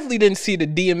 I definitely didn't see the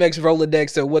DMX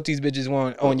Rolodex of what these bitches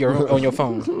want on your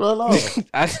phone.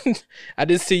 I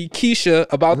didn't see Keisha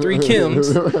about 3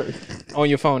 Kims on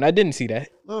your phone. I didn't see that.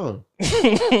 No,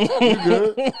 you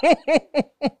good?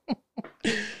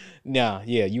 Nah,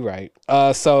 yeah, you right.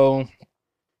 So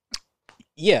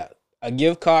yeah, a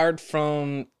gift card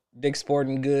from Dick's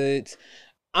Sporting Goods.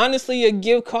 Honestly, a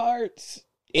gift cards,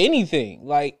 anything.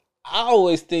 Like, I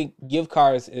always think gift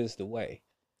cards is the way.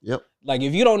 Yep. Like,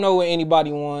 if you don't know what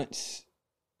anybody wants,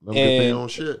 let them get their own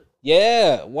shit.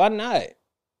 Yeah, why not?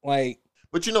 Like,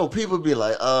 but people be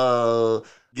like,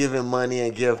 giving money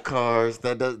and gift cards,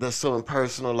 that's so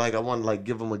impersonal. Like, I want to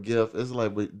give them a gift. It's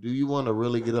like, but do you want to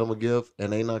really get them a gift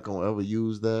and they not gonna ever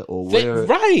use that or wear it?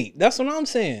 Right. That's what I'm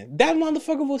saying. That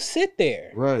motherfucker will sit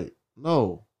there. Right.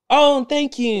 No. Oh,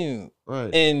 thank you.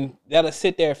 Right. And that'll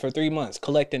sit there for 3 months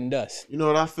collecting dust. You know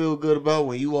what I feel good about?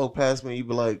 When you walk past me, you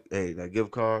be like, hey, that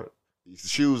gift card, these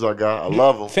shoes I got, I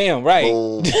love them. Fam, right.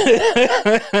 Boom.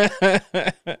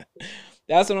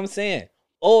 That's what I'm saying.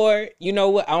 Or, you know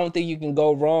what? I don't think you can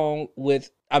go wrong with,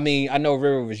 I know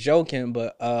River was joking,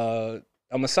 but a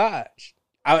massage.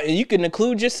 And you can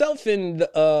include yourself in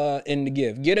the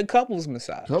gift. Get a couples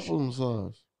massage. Couples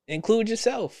massage. Include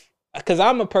yourself. Because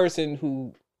I'm a person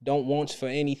who don't want for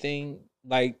anything.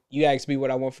 Like, you ask me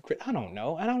what I want for Christmas. I don't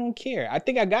know. I don't care. I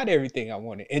think I got everything I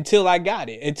wanted until I got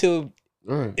it. Until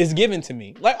it's given to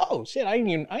me. Like, oh shit, I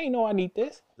didn't know I need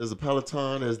this. There's a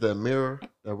Peloton. There's that mirror,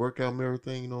 that workout mirror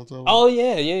thing. You know what I'm talking about? Oh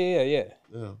yeah.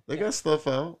 Yeah, they got stuff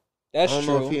out. That's true. I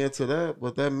don't know if he into that,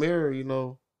 but that mirror, he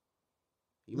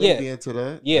may be into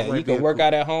that. Yeah, he can work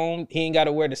out at home. He ain't got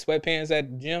to wear the sweatpants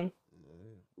at the gym.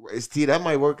 See, that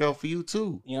might work out for you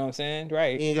too. You know what I'm saying?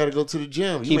 Right. He ain't got to go to the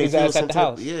gym. Keep his ass at the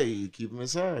house. Yeah, you keep him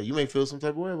inside. You may feel some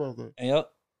type of way about that. Yep.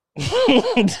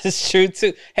 That's true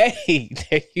too. Hey,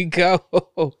 there you go.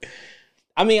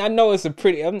 I know it's a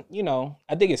pretty, I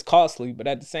think it's costly, but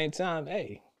at the same time,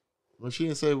 hey. Well, she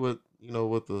didn't say what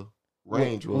the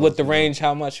range was. What the range,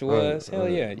 how much it was. Right, Hell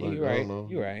yeah, like, you're right.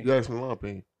 You're right. You asked me my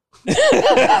opinion.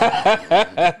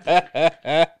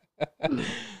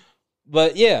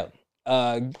 But yeah,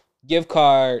 gift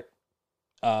card,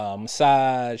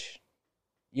 massage,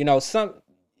 you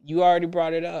already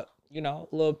brought it up. A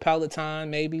little Peloton,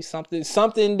 maybe something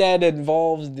that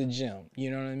involves the gym.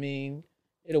 You know what I mean?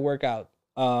 It'll work out.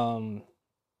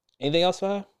 Anything else for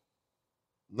her?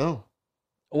 No.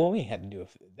 Well, we ain't had to do it.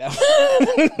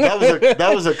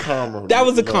 That was a calmer. That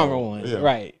was a calmer one, yeah.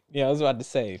 Right? Yeah, I was about to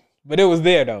say, but it was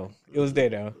there though.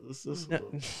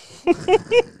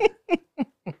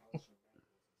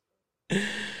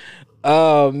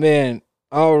 Oh man.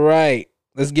 All right.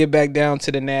 Let's get back down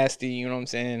to the nasty. You know what I'm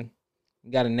saying?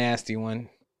 We got a nasty one.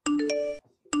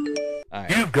 All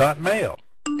right. You've got mail.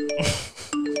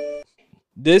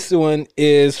 This one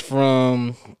is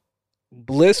from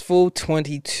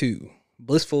Blissful22.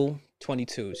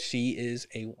 Blissful22. She is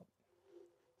a.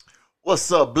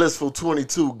 What's up, Blissful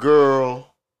 22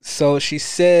 girl? So she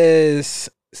says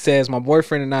my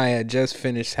boyfriend and I had just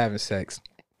finished having sex,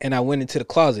 and I went into the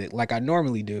closet like I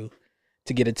normally do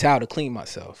to get a towel to clean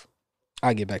myself.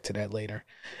 I'll get back to that later.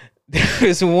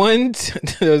 There's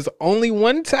only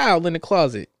one towel in the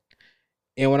closet,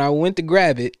 and when I went to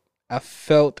grab it, I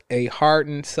felt a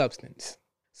hardened substance,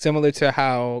 similar to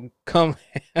how cum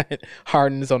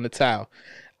hardens on the towel.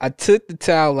 I took the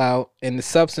towel out, and the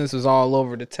substance was all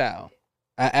over the towel.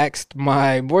 I asked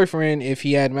my boyfriend if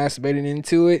he had masturbated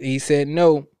into it. He said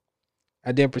no.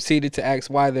 I then proceeded to ask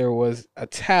why there was a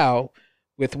towel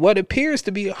with what appears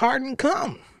to be hardened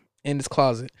cum in his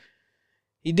closet.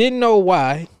 He didn't know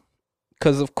why,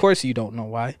 because of course you don't know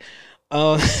why.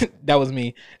 That was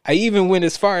me. I even went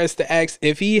as far as to ask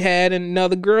if he had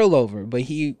another girl over, but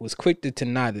he was quick to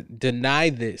deny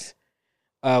this.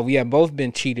 We have both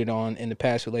been cheated on in the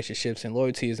past relationships, and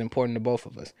loyalty is important to both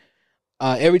of us.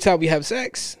 Every time we have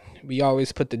sex, we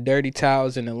always put the dirty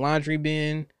towels in the laundry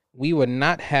bin. We would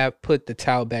not have put the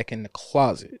towel back in the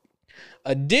closet.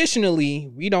 Additionally,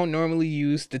 we don't normally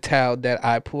use the towel that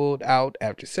I pulled out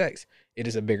after sex. It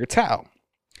is a bigger towel,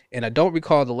 and I don't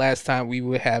recall the last time we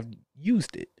would have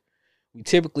used it. We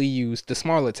typically use the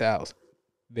smaller towels.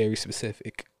 Very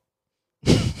specific.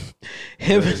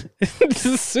 This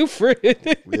is super.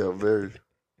 Yeah, very.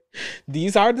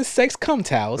 These are the sex cum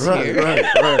towels Right, here. right.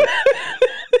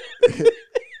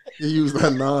 You use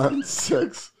that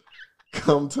non-sex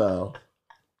cum towel,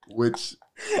 which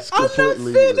is I'm not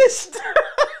completely finished.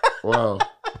 wow.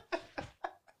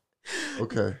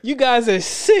 Okay. You guys are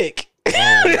sick.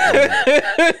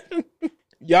 Oh,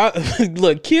 Y'all,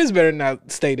 look, kids better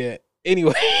not stay there.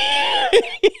 Anyway.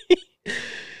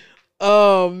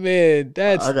 Oh man,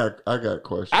 I got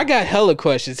questions. I got hella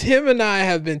questions. Him and I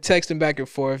have been texting back and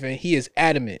forth, and he is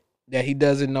adamant that he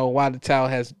doesn't know why the towel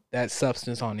has that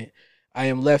substance on it. I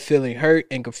am left feeling hurt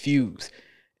and confused.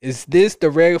 Is this the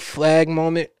red flag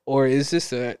moment, or is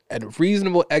this a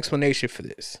reasonable explanation for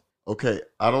this? Okay,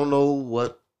 I don't know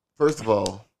what. First of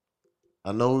all,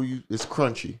 I know it's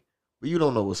crunchy, but you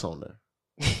don't know what's on there.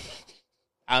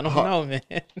 I don't know, man.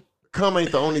 Cum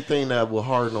ain't the only thing that will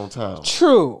harden on towels.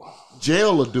 True.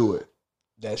 Jail will do it.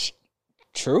 That's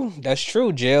true. That's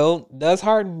true. Jail does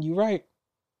harden. You right.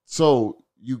 So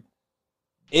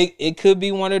it could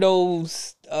be one of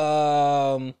those.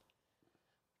 I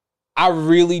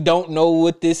really don't know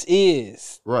what this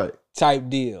is. Right. Type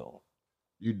deal.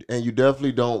 You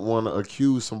definitely don't want to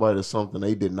accuse somebody of something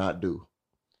they did not do.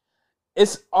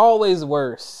 It's always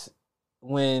worse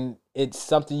when it's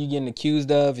something you're getting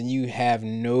accused of and you have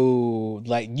no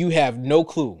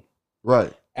clue.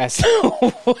 Right. As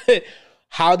to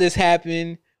how this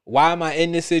happened, why am I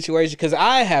in this situation? Because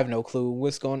I have no clue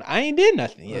what's going on. I ain't did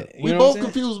nothing yet. We both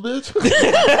confused, bitch.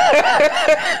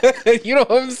 You know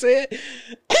what I'm saying?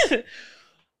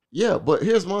 Yeah, but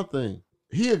here's my thing.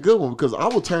 He a good one because I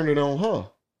would turn it on her.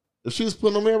 If she was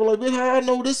putting on me, I'd be like, bitch, how I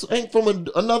know this ain't from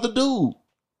another dude?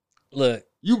 Look.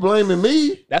 You blaming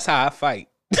me? That's how I fight.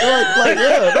 Yeah.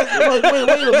 That's like, wait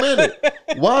a minute.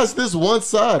 Why is this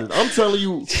one-sided? I'm telling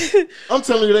you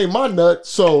it ain't my nut,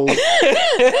 so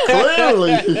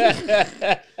clearly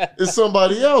it's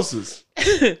somebody else's.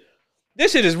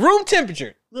 This shit is room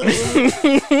temperature. What's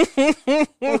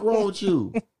wrong with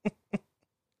you?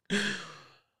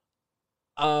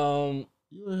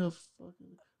 You ain't have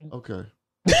fucking okay.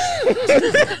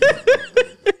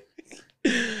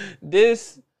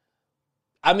 This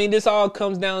all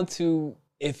comes down to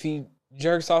if he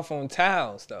jerks off on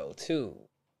towels, though, too.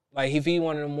 Like, if he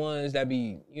one of them ones that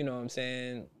be, you know what I'm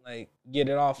saying, like, get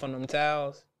it off on them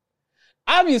towels.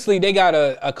 Obviously, they got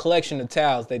a collection of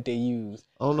towels that they use.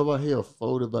 I don't know why he'll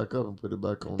fold it back up and put it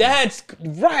back on. That's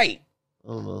right. I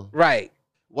don't know. Right.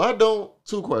 Why don't,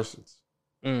 two questions.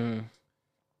 Mm-hmm.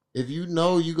 If you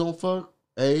know you gonna fuck,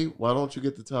 A, why don't you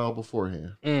get the towel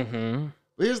beforehand? Mm-hmm.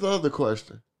 But here's the other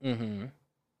question. Mm-hmm.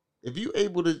 If you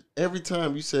able to, every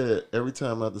time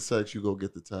after sex, you go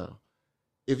get the towel.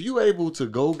 If you able to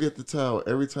go get the towel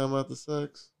every time after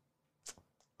sex,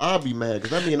 I'll be mad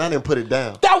because that mean I didn't put it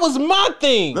down. That was my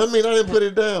thing. That mean I didn't put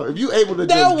it down. If you able to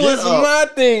that just was get up my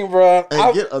thing, bro.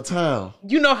 and get a towel.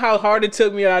 You know how hard it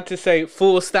took me out to say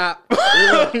full stop?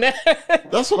 Yeah.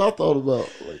 That's what I thought about.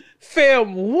 Like,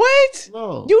 fam, what?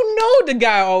 no. You know the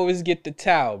guy always get the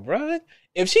towel, bro.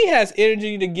 If she has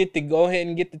energy to go ahead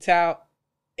and get the towel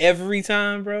every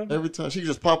time, bro. Every time she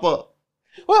just pop up.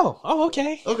 Whoa, oh,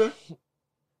 okay. Okay.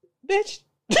 Bitch.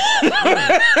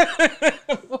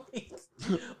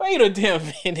 Wait a damn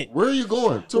minute. Where are you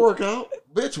going? To work out?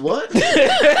 Bitch, what?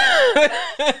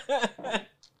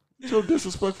 Your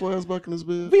disrespectful ass back in this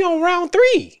bed. We on round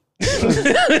 3.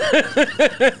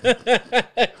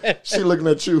 She looking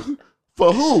at you.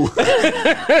 For who?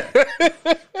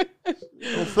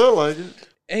 Don't feel like it.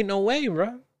 Ain't no way,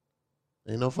 bro.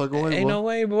 Ain't no fucking way, Ain't boy. no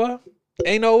way, bro.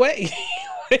 Ain't no way.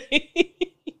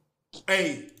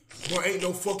 Hey, boy, ain't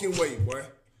no fucking way, boy.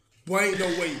 Boy, ain't no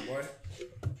way, boy.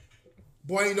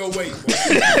 Boy, ain't no way, boy.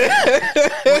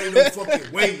 Boy, ain't no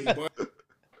fucking way, boy.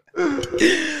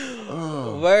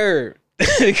 Word.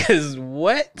 Because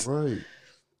what? Right.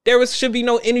 Should be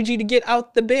no energy to get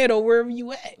out the bed or wherever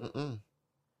you at.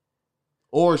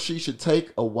 Or she should take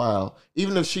a while,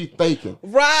 even if she faking.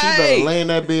 Right. She better lay in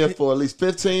that bed for at least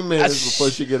 15 minutes before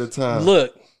she get a time.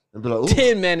 Look, and be like, ooh,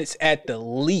 10 minutes at the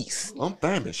least. I'm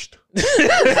famished. 10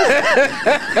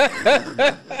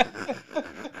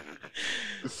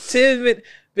 minutes.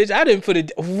 Bitch, I didn't put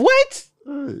it. What?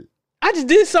 Hey, I just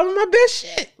did some of my best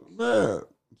shit. man,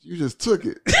 you just took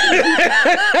it.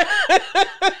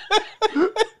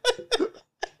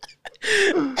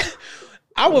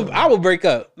 I would break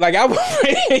up. Like, I would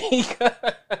break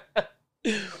up.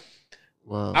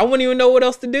 Wow. I wouldn't even know what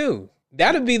else to do.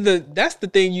 That's the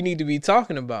thing you need to be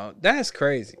talking about. That's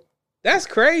crazy. That's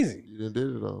crazy. You done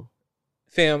did it all.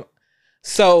 Fam.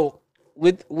 So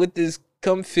with this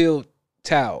Comfield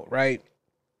towel, right?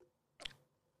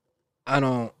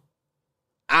 When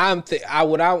I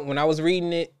was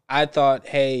reading it, I thought,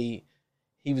 hey,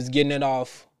 he was getting it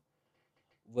off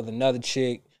with another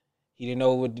chick. He didn't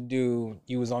know what to do.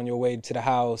 You was on your way to the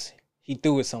house. He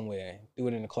threw it somewhere. Threw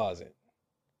it in the closet.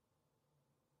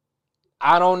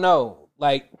 I don't know.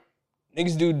 Like,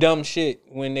 niggas do dumb shit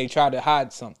when they try to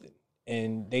hide something.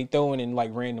 And they throw it in, like,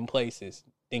 random places,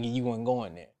 thinking you wasn't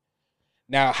going there.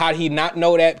 Now, how did he not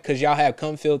know that? Because y'all have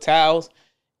Comfield towels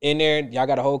in there. Y'all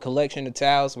got a whole collection of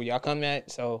towels where y'all come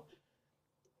at. So,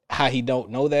 how he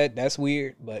don't know that, that's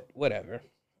weird. But whatever.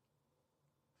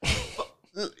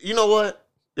 You know what?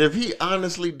 If he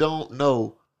honestly don't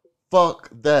know, fuck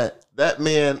that. That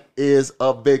man is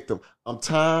a victim. I'm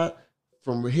tired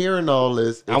from hearing all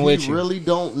this. If I'm with he you. really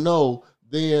don't know,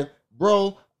 then,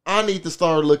 bro, I need to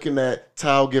start looking at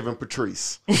towel giving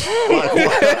Patrice. Like,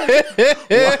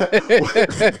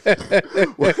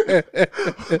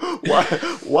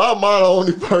 why am I the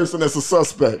only person that's a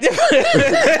suspect?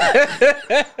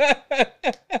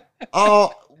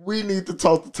 We need to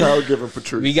talk to towel giving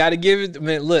Patrice. We got to give it,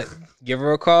 man, look, give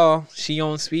her a call. She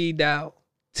on speed dial.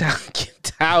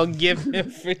 Towel giving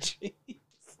for cheese.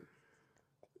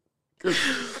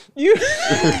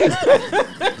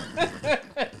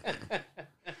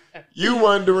 You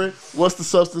wondering what's the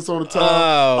substance on the towel?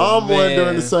 Oh, I'm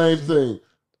wondering the same thing.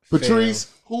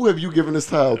 Patrice, who have you given this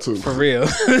towel to? For real.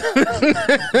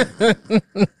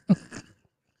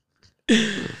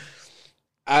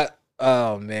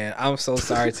 Oh man, I'm so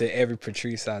sorry to every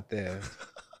Patrice out there.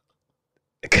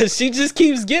 Cause she just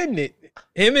keeps getting it.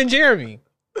 Him and Jeremy.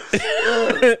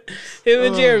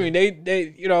 Jeremy, they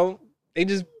they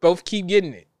just both keep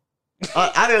getting it.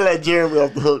 I didn't let Jeremy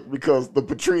off the hook because the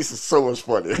Patrice is so much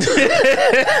funny.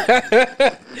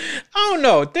 I don't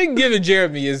know. Thanksgiving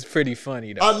Jeremy is pretty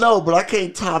funny though. I know, but I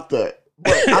can't top that.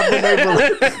 But I've been able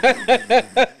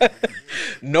to...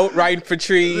 Note writing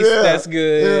Patrice, that's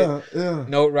good. Yeah.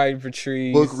 Note writing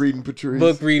Patrice. Book reading Patrice.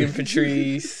 Book reading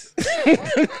Patrice.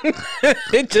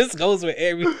 It just goes with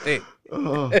everything.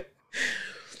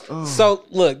 So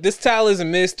look, this towel is a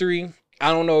mystery.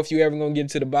 I don't know if you ever gonna get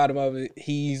to the bottom of it.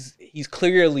 He's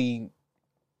clearly,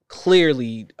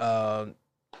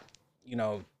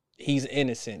 he's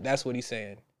innocent. That's what he's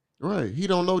saying. Right. He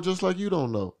don't know just like you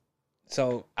don't know.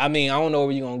 So I mean, I don't know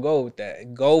where you're gonna go with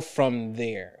that. Go from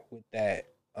there with that.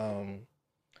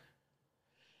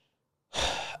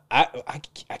 I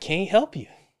can't help you.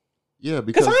 Yeah,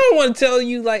 because I don't want to tell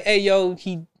you like, hey yo,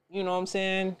 you know what I'm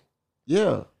saying?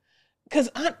 Yeah.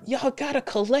 Because y'all got a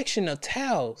collection of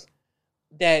towels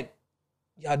that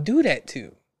y'all do that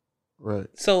to. Right.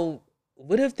 So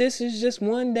what if this is just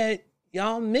one that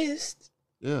y'all missed?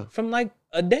 Yeah. From like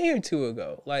a day or two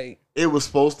ago. Like, it was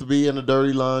supposed to be in the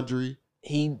dirty laundry.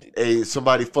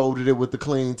 Somebody folded it with the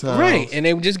clean towels. Right. And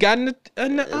they just got in the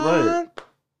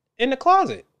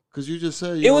closet. Because you just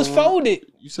said it was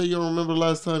folded. You say you don't remember the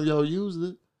last time y'all used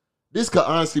it. This could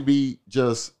honestly be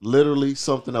just literally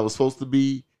something that was supposed to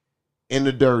be in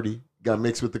the dirty, got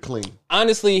mixed with the clean.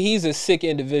 Honestly, he's a sick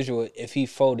individual if he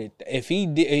folded. If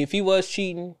he was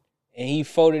cheating and he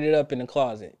folded it up in the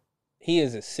closet, he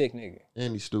is a sick nigga.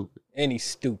 And he's stupid. And he's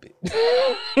stupid.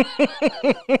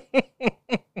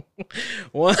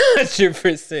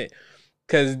 100%.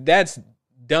 Because that's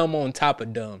dumb on top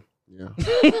of dumb. Yeah.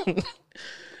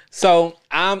 So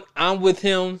I'm with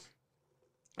him.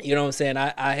 You know what I'm saying?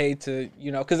 I hate to,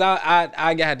 because I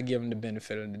had to give him the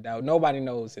benefit of the doubt. Nobody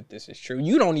knows if this is true.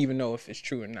 You don't even know if it's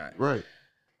true or not. Right.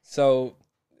 So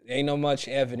ain't no much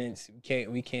evidence.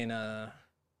 We can't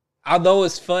although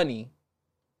it's funny,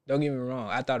 don't get me wrong,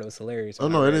 I thought it was hilarious. Oh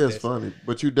no, it is funny.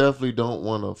 But you definitely don't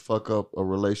want to fuck up a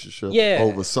relationship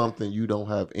over something you don't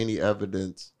have any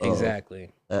evidence of.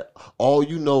 Exactly. All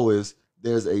you know is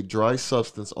there's a dry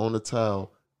substance on the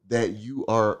towel that you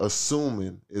are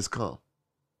assuming is cum.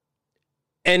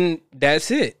 And that's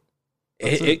it.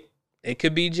 It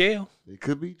could be jail. It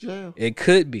could be jail. It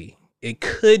could be. It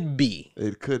could be.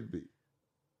 It could be.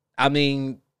 I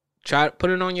mean, try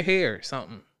put it on your hair or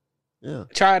something. Yeah.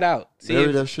 Try it out.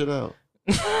 Marry that shit out.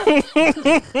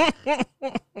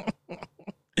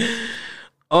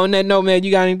 On that note, man, you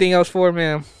got anything else for it,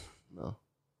 man? No.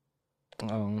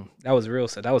 That was real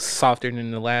sad. That was softer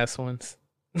than the last ones.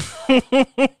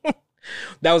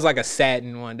 That was like a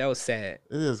satin one. That was sad.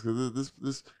 It is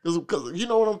because you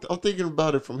know what I'm thinking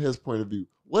about it from his point of view.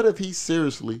 What if he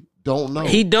seriously don't know?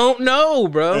 He don't know,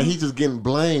 bro. And he just getting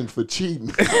blamed for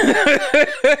cheating.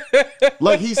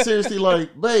 Like he's seriously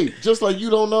like, babe, just like you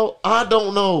don't know, I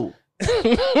don't know.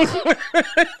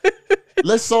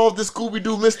 Let's solve this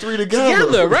Scooby-Doo mystery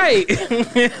together. Right?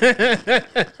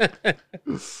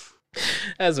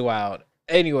 That's wild.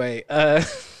 Anyway,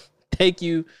 thank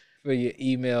you for your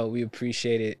email. We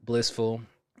appreciate it. Blissful.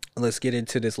 Let's get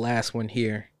into this last one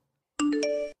here.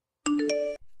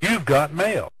 You've got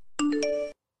mail.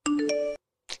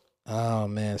 Oh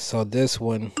man, so this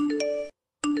one.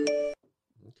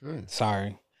 Okay.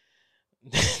 Sorry.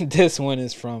 This one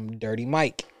is from Dirty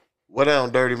Mike. What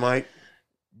down, Dirty Mike?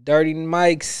 Dirty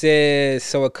Mike says,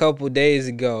 so a couple days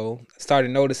ago, I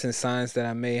started noticing signs that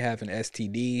I may have an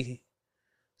STD.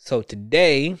 So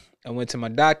today, I went to my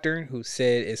doctor who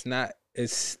said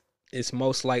it's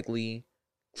most likely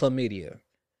chlamydia.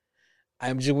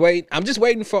 I'm just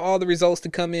waiting for all the results to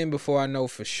come in before I know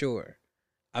for sure.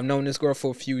 I've known this girl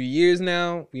for a few years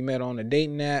now. We met on a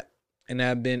dating app and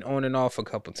I've been on and off a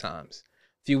couple times.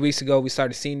 A few weeks ago, we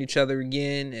started seeing each other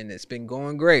again and it's been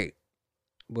going great.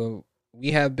 Well,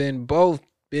 we have both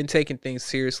been taking things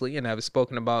seriously and have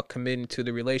spoken about committing to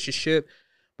the relationship,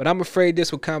 but I'm afraid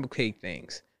this will complicate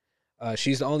things.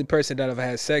 She's the only person that I've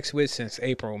had sex with since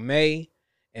April, May,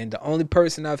 and the only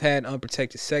person I've had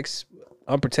unprotected sex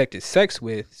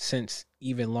with since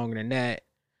even longer than that.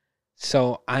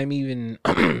 So I'm even,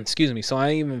 so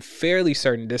I'm even fairly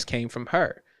certain this came from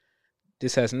her.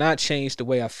 This has not changed the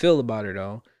way I feel about her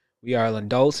though. We are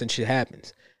adults and shit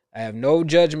happens. I have no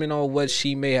judgment on what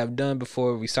she may have done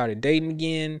before we started dating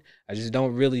again. I just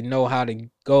don't really know how to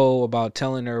go about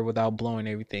telling her without blowing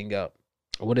everything up.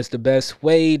 What is the best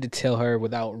way to tell her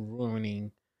without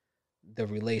ruining the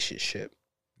relationship?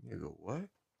 Nigga, what?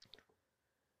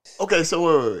 Okay,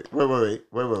 so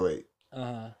wait.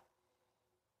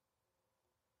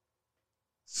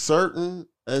 Certain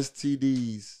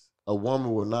STDs a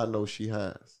woman will not know she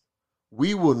has.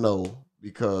 We will know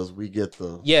because we get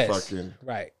the fucking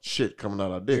shit coming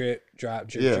out our dick. Drip, drop,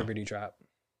 drippity drop.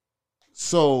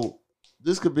 So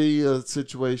this could be a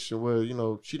situation where,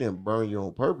 she didn't burn you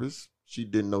on purpose. She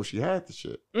didn't know she had the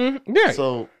shit. Mm-hmm. Yeah.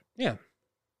 So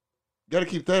got to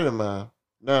keep that in mind.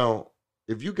 Now,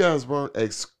 if you guys weren't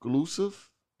exclusive,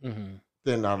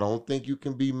 then I don't think you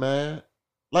can be mad.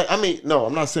 No,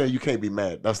 I'm not saying you can't be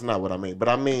mad. That's not what I mean. But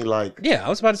I mean, yeah, I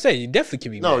was about to say, you definitely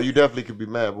can be mad. No, you definitely could be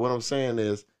mad. But what I'm saying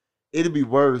is, it'd be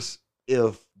worse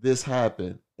if this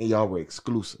happened and y'all were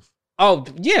exclusive. Oh,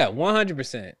 yeah,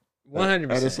 100%. 100%.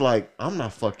 And it's like, I'm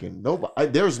not fucking nobody.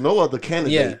 There's no other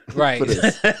candidate for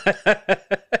this.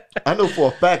 I know for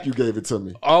a fact you gave it to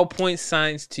me. All point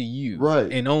signs to you.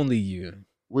 Right. And only you.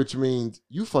 Which means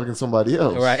you fucking somebody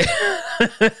else. Right.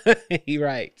 You're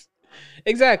right.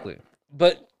 Exactly.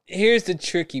 But here's the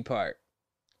tricky part.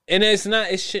 And it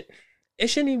shouldn't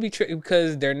even be tricky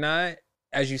because they're not,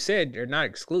 as you said, they're not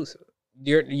exclusive.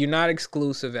 You're not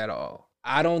exclusive at all.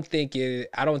 I don't think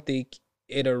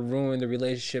it'll ruin the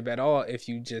relationship at all if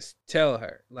you just tell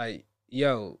her, like,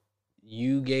 yo,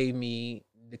 you gave me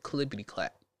the clippity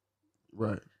clap.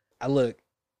 Right.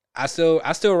 I still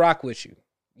rock with you.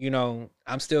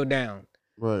 I'm still down.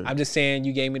 Right. I'm just saying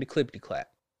you gave me the clippity clap.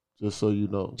 Just so you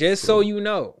know. So you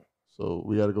know. So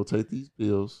we got to go take these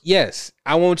pills. Yes,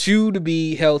 I want you to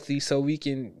be healthy so we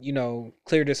can,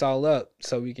 clear this all up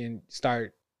so we can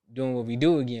start doing what we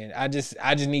do again. I just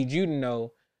need you to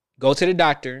know, go to the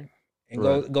doctor and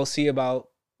go see about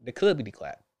the clippity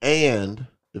clap. And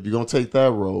if you're going to take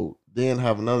that road, then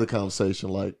have another conversation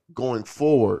like going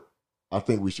forward, I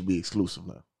think we should be exclusive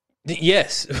now.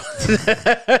 Yes.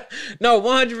 No,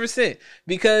 100%.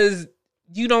 Because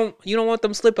you don't want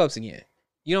them slip ups again.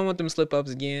 You don't want them slip ups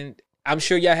again. I'm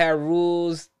sure y'all have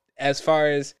rules as far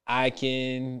as I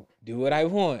can do what I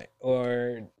want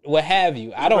or what have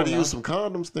you. I don't know. Use some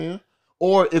condoms then.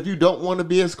 Or if you don't want to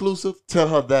be exclusive, tell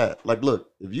her that. Like, look,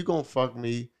 if you gonna fuck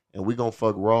me and we gonna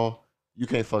fuck raw, you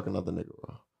can't fuck another nigga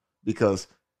raw. Because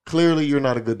clearly you're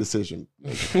not a good decision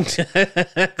maker.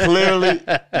 Clearly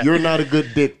you're not a good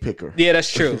dick picker. Yeah,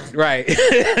 that's true. Right.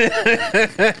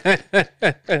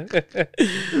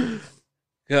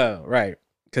 Yeah, right.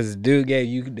 Because the dude gave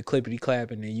you the clippity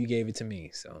clap and then you gave it to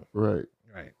me. So Right.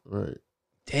 Right.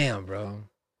 Damn, bro.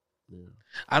 Yeah.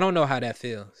 I don't know how that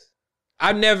feels.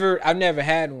 I've never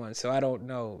had one, so I don't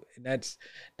know. That's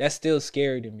still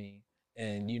scary to me.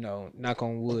 And knock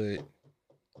on wood,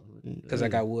 because I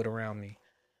got wood around me.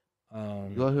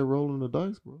 You out here rolling the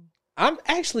dice, bro? I'm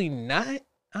actually not,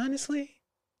 honestly.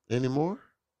 Anymore?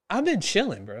 I've been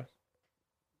chilling, bro.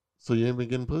 So you ain't been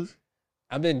getting pussy?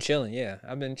 I've been chilling, yeah.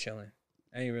 I've been chilling.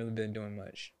 I ain't really been doing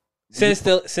much since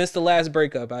the last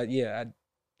breakup. I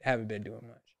haven't been doing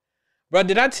much, bro.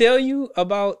 Did I tell you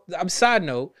about? Side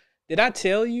note. Did I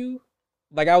tell you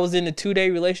like I was in a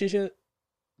 2-day relationship?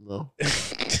 No.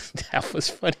 That was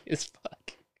funny as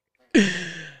fuck,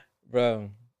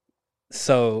 bro.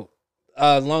 So,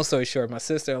 long story short, my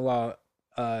sister-in-law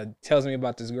tells me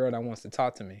about this girl that wants to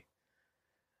talk to me,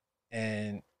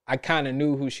 and I kind of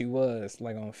knew who she was,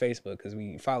 like on Facebook, because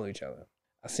we follow each other.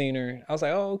 I seen her. I was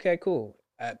like, oh, okay, cool.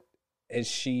 I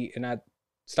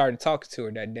started talking to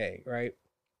her that day, right?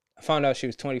 I found out she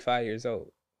was 25 years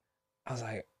old. I was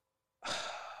like,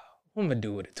 what am I gonna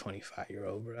do with a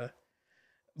 25-year-old, bro?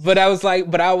 But I was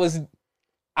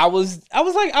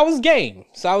game.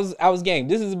 So I was game.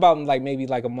 This is about maybe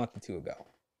a month or two ago.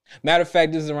 Matter of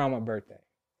fact, this is around my birthday.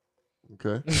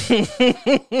 Okay.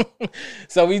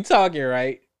 So we talking,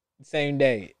 right? Same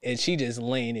day, and she just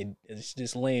laying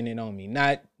it on me,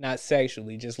 not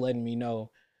sexually, just letting me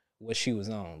know what she was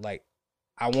on. Like,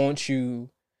 I want you,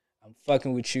 I'm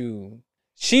fucking with you.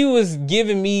 She was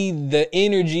giving me the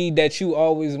energy that you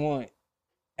always want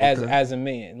as a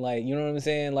man. Like, you know what I'm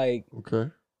saying? Like,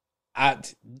 okay,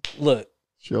 look.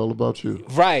 She all about you,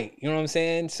 right? You know what I'm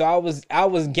saying? So I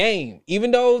was game,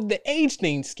 even though the age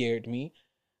thing scared me.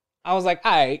 I was like,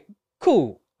 all right,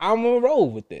 cool, I'm gonna roll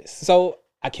with this. So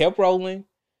I kept rolling,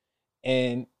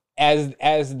 and as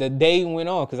the day went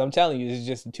on, because I'm telling you, it's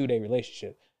just a 2-day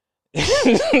relationship.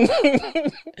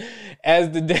 As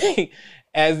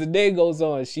the day goes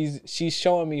on, she's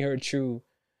showing me her true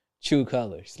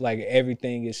colors. Like,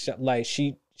 everything is like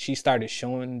she started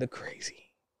showing the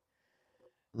crazy.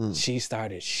 She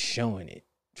started showing it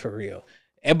for real,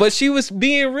 but she was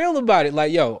being real about it.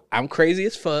 Like, yo, I'm crazy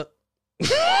as fuck.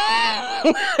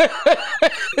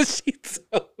 She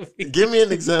told me. Give me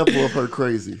an example of her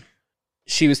crazy.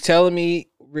 She was telling me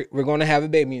we're going to have a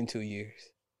baby in 2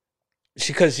 years.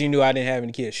 Because she knew I didn't have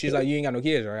any kids. She's like, you ain't got no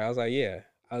kids, right? I was like, yeah.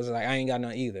 I was like, I ain't got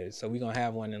none either. So we're going to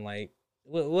have one in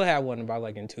we'll have one about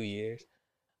in 2 years.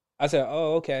 I said,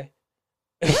 oh, okay.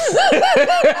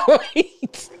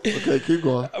 Wait. Okay, keep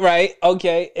going. Right,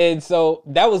 okay. And so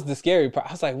that was the scary part.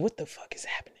 I was like, what the fuck is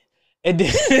happening? And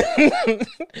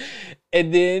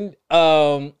then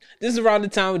this is around the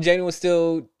time when Jaden was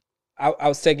still, I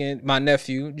was taking my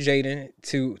nephew Jaden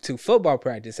to football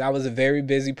practice. I was a very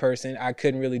busy person. I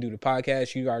couldn't really do the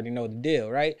podcast. You already know the deal,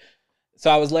 right?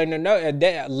 So I was letting her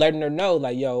know,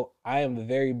 like, yo, I am a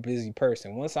very busy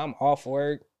person. Once I'm off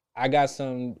work, I got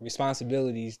some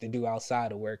responsibilities to do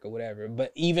outside of work or whatever.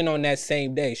 But even on that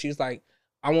same day, she was like,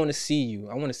 I want to see you.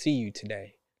 I want to see you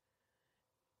today.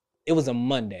 It was a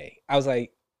Monday. I was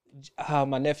like,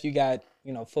 my nephew got,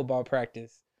 football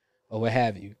practice or what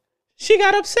have you. She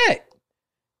got upset.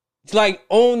 It's like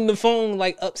on the phone,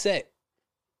 like upset.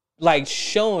 Like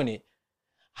showing it.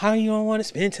 How you don't want to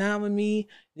spend time with me?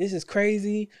 This is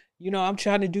crazy. I'm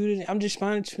trying to do this. I'm just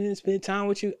trying to spend time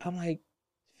with you. I'm like,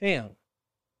 fam,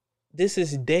 this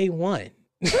is day one.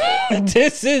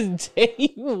 This is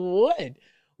day one.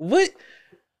 What?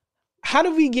 How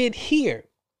did we get here?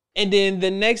 And then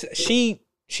the next, she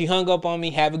hung up on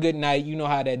me. Have a good night. You know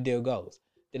how that deal goes.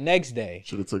 The next day,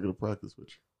 should have taken a practice with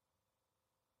you.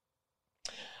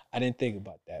 I didn't think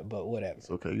about that, but whatever. It's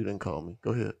okay. You didn't call me.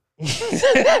 Go ahead.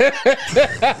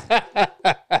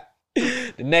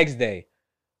 The next day,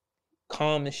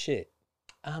 calm as shit.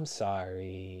 I'm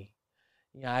sorry.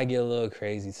 You know, I get a little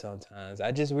crazy sometimes.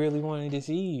 I just really wanted to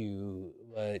see you.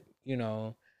 But, you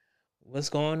know, what's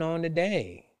going on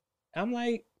today? I'm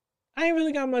like, I ain't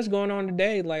really got much going on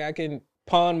today. Like, I can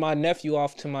pawn my nephew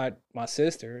off to my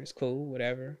sister. It's cool,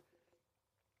 whatever.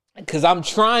 Because I'm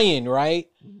trying, right?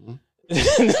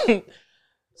 Mm-hmm.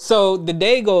 So the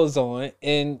day goes on,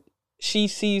 and she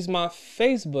sees my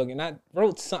Facebook, and I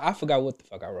wrote I forgot what the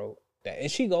fuck I wrote that,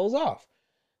 and she goes off.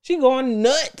 She going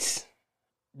nuts,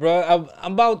 bro.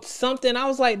 About something. I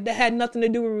was like, that had nothing to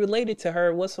do with related to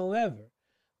her whatsoever,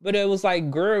 but it was like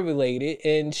girl related,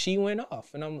 and she went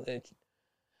off, and I'm like,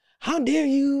 how dare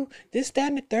you? This, that,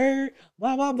 and the third,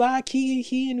 blah blah blah,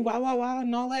 he, and blah blah blah,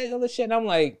 and all that other shit. And I'm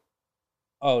like,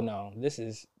 oh no, this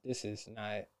is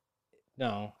not.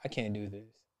 No, I can't do this.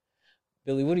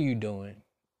 Billy, what are you doing?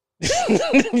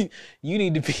 You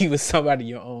need to be with somebody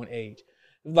your own age.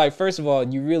 Like, first of all,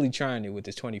 you really trying it with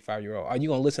this 25-year-old. Are you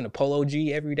gonna listen to Polo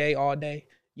G every day, all day?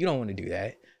 You don't want to do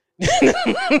that.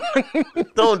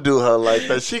 Don't do her like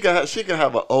that. She can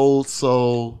have an old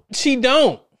soul. She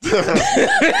don't. All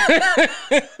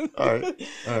right.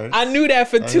 I knew that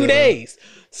for 2 days.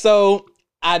 So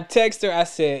I text her. I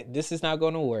said, "This is not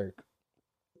going to work.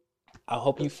 I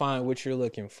hope you find what you're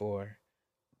looking for,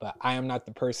 but I am not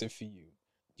the person for you.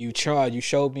 You tried. You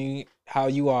showed me how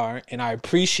you are, and I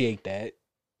appreciate that."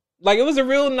 Like, it was a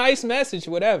real nice message,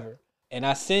 whatever. And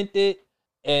I sent it,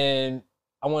 and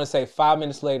I want to say 5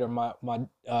 minutes later,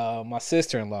 my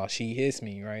sister-in-law, she hits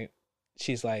me, right?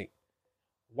 She's like,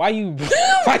 why you do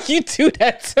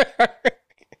that to her?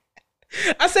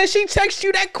 I said, she texted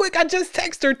you that quick. I just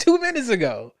texted her 2 minutes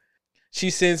ago. She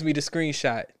sends me the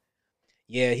screenshot.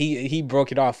 Yeah, he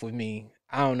broke it off with me.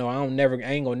 I don't know. I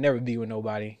ain't gonna never be with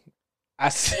nobody. I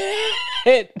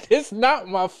said, it's not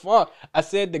my fault. I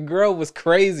said the girl was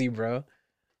crazy, bro.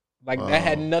 Like, that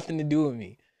had nothing to do with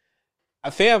me. I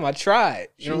tried.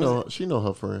 She know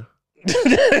her friend.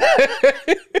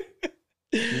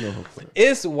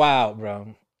 It's wild,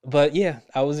 bro. But yeah,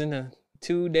 I was in a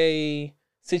 2-day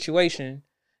situation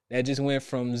that just went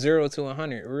from 0 to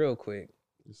 100 real quick.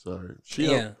 Sorry.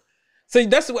 So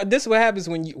this is what happens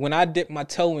when I dip my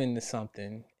toe into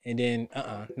something and then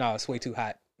no, it's way too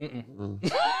hot. I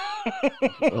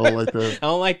don't like that. I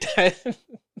don't like that.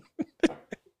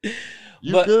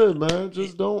 You good, man.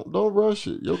 Just don't rush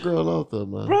it. Your girl out there,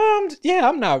 man. Bro,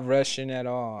 I'm not rushing at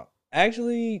all.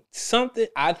 Actually,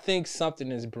 I think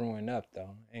something is brewing up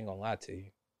though. I ain't gonna lie to you.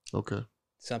 Okay.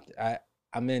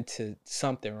 I'm into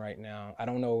something right now. I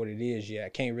don't know what it is yet. I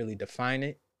can't really define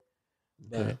it.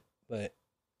 Okay. But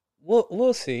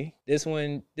we'll see. This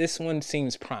one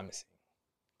seems promising.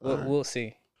 We'll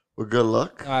see. Well, good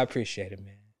luck. I appreciate it,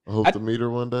 man. I hope to meet her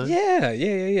one day.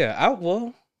 Yeah.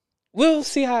 We'll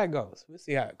see how it goes.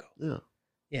 Yeah.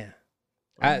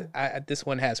 This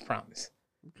one has promise.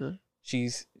 Okay.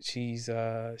 She's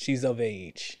of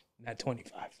age, not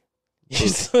 25.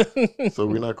 So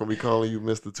we're not gonna be calling you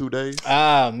Mr. 2 days?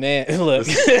 Ah, man, look,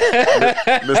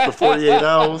 Mr. 48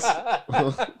 hours.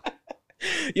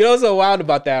 You know what's so wild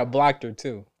about that? I blocked her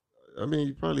too. I mean,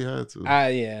 you probably had to.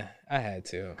 I had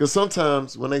to. Because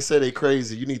sometimes when they say they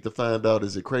crazy, you need to find out,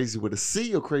 is it crazy with a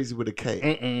C or crazy with a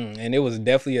K? And it was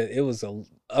definitely a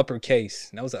uppercase.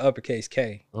 That was an uppercase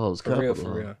K. Oh, it was for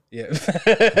real. Yeah,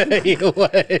 it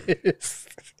was.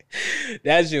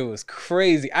 That shit was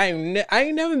crazy. I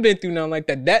ain't never been through nothing like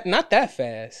that. Not that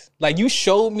fast. Like, you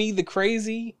showed me the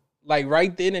crazy, like,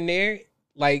 right then and there,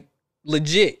 like,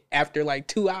 legit after like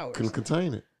 2 hours. Couldn't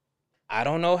contain it. I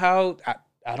don't know how.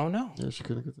 I don't know. Yeah, she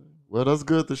couldn't contain it. Well, that's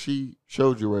good that she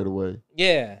showed you right away.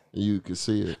 Yeah. And you could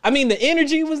see it. I mean, the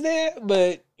energy was there,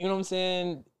 but you know what I'm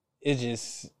saying? It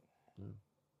just. Yeah.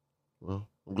 Well,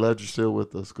 I'm glad you're still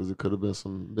with us, because it could have been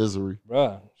some misery.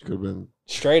 Bruh. She could have been.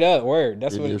 Straight up, word.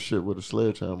 That's what. Your shit with a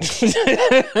sledgehammer.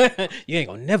 You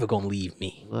ain't never gonna leave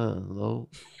me. No.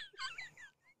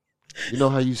 You know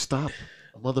how you stop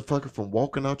a motherfucker from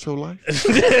walking out your life?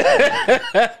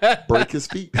 Break his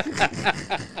feet.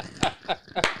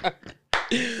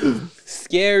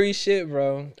 Scary shit,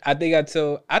 bro. I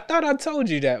thought I told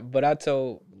you that, but I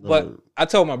told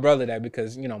my brother that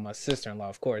because, you know, my sister-in-law,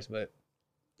 of course, but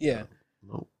yeah.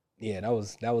 Nope. Yeah, that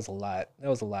was a lot.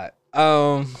 But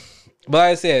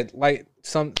like I said, like,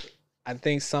 I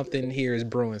think something here is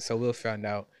brewing, so we'll find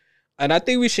out. And I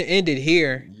think we should end it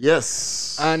here.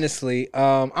 Yes. Honestly.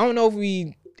 I don't know if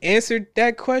we answered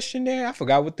that question there. I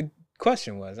forgot what the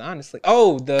question was, honestly.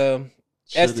 Oh, the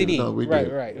STD. No, we right,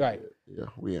 did. right. Yeah,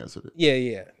 we answered it.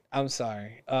 Yeah. I'm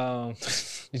sorry.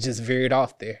 It just veered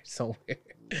off there somewhere.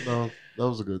 No, that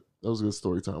was a good That was a good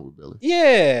story time with Billy.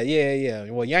 Yeah.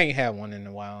 Well, you ain't had one in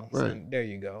a while. So Right. there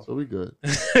you go. So we good.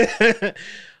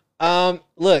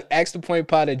 Look,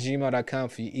 askthepointpod@gmail.com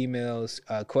for your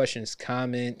emails, questions,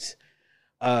 comments.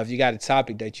 If you got a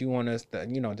topic that you want us to,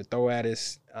 to throw at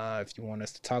us, if you want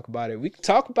us to talk about it, we can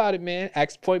talk about it, man.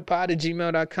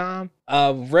 askthepointpod@gmail.com.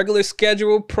 Regular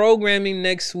schedule programming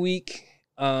next week.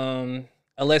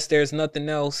 Unless there's nothing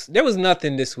else. There was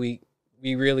nothing this week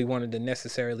we really wanted to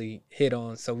necessarily hit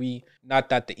on, so we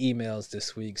knocked out the emails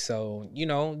this week. So,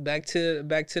 back to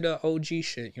the OG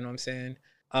shit, you know what I'm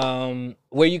saying?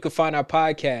 Where you can find our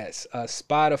podcasts,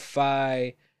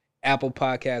 Spotify, Apple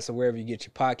Podcasts, or wherever you get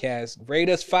your podcasts. Rate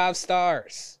us 5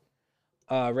 stars.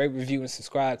 Rate, review, and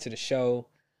subscribe to the show.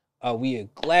 We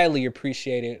gladly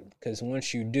appreciate it, because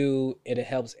once you do, it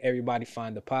helps everybody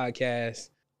find the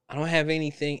podcast. I don't have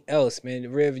anything else,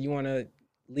 man. Riv, you want to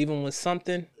leave them with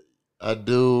something? I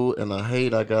do, and I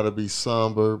hate I gotta be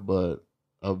somber, but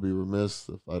I'll be remiss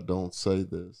if I don't say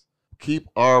this. Keep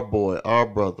our boy, our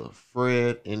brother,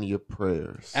 Fred, in your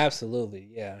prayers. Absolutely,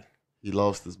 yeah. He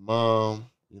lost his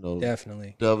mom,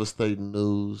 Definitely. devastating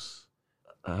news.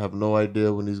 I have no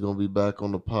idea when he's gonna be back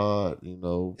on the pod,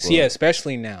 So yeah,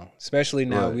 especially now.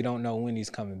 Right. We don't know when he's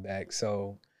coming back.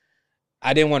 So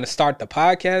I didn't want to start the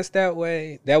podcast that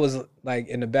way. That was like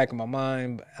in the back of my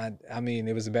mind. I mean,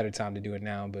 it was a better time to do it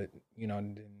now, but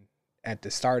at the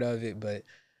start of it. But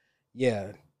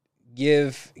yeah,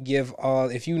 give all,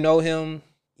 if you know him,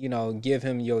 give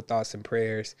him your thoughts and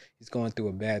prayers. He's going through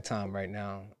a bad time right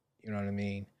now. You know what I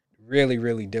mean? Really,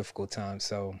 really difficult time.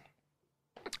 So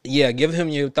yeah, give him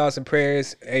your thoughts and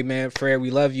prayers. Hey man, Fred, we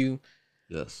love you.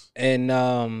 Yes. And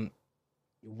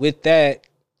with that,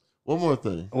 One more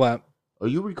thing. well, Are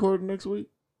you recording next week?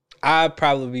 I'll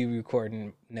probably be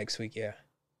recording next week, yeah.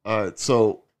 All right.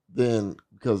 So then,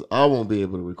 because I won't be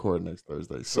able to record next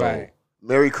Thursday. So Right.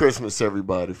 Merry Christmas,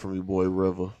 everybody, from your boy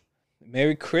River.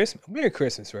 Merry Christmas,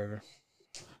 River.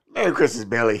 Merry Christmas,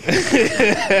 Billy.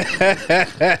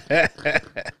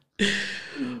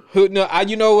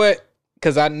 You know what?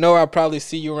 Because I know I'll probably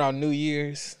see you around New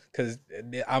Year's. Because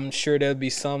I'm sure there'll be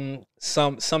some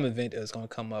event that's gonna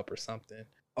come up or something.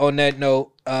 On that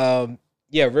note,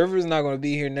 yeah, River's not gonna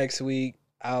be here next week.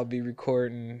 I'll be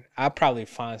recording. I'll probably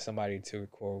find somebody to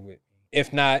record with.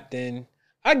 If not, then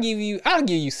I'll give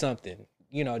you something,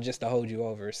 just to hold you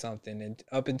over or something. And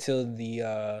up until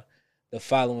the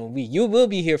following week, you will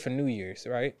be here for New Year's,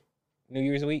 right? New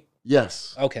Year's week.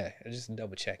 Yes. Okay, just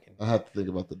double checking. I have to think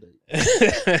about the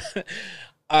date.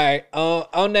 All right.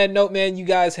 On that note, man, you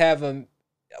guys have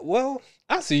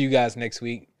I'll see you guys next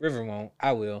week. River won't.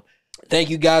 I will. Thank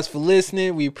you guys for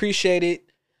listening. We appreciate it.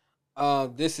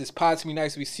 This is Pod to Me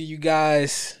Nice. We see you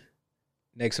guys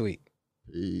next week.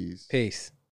 Peace.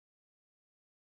 Peace.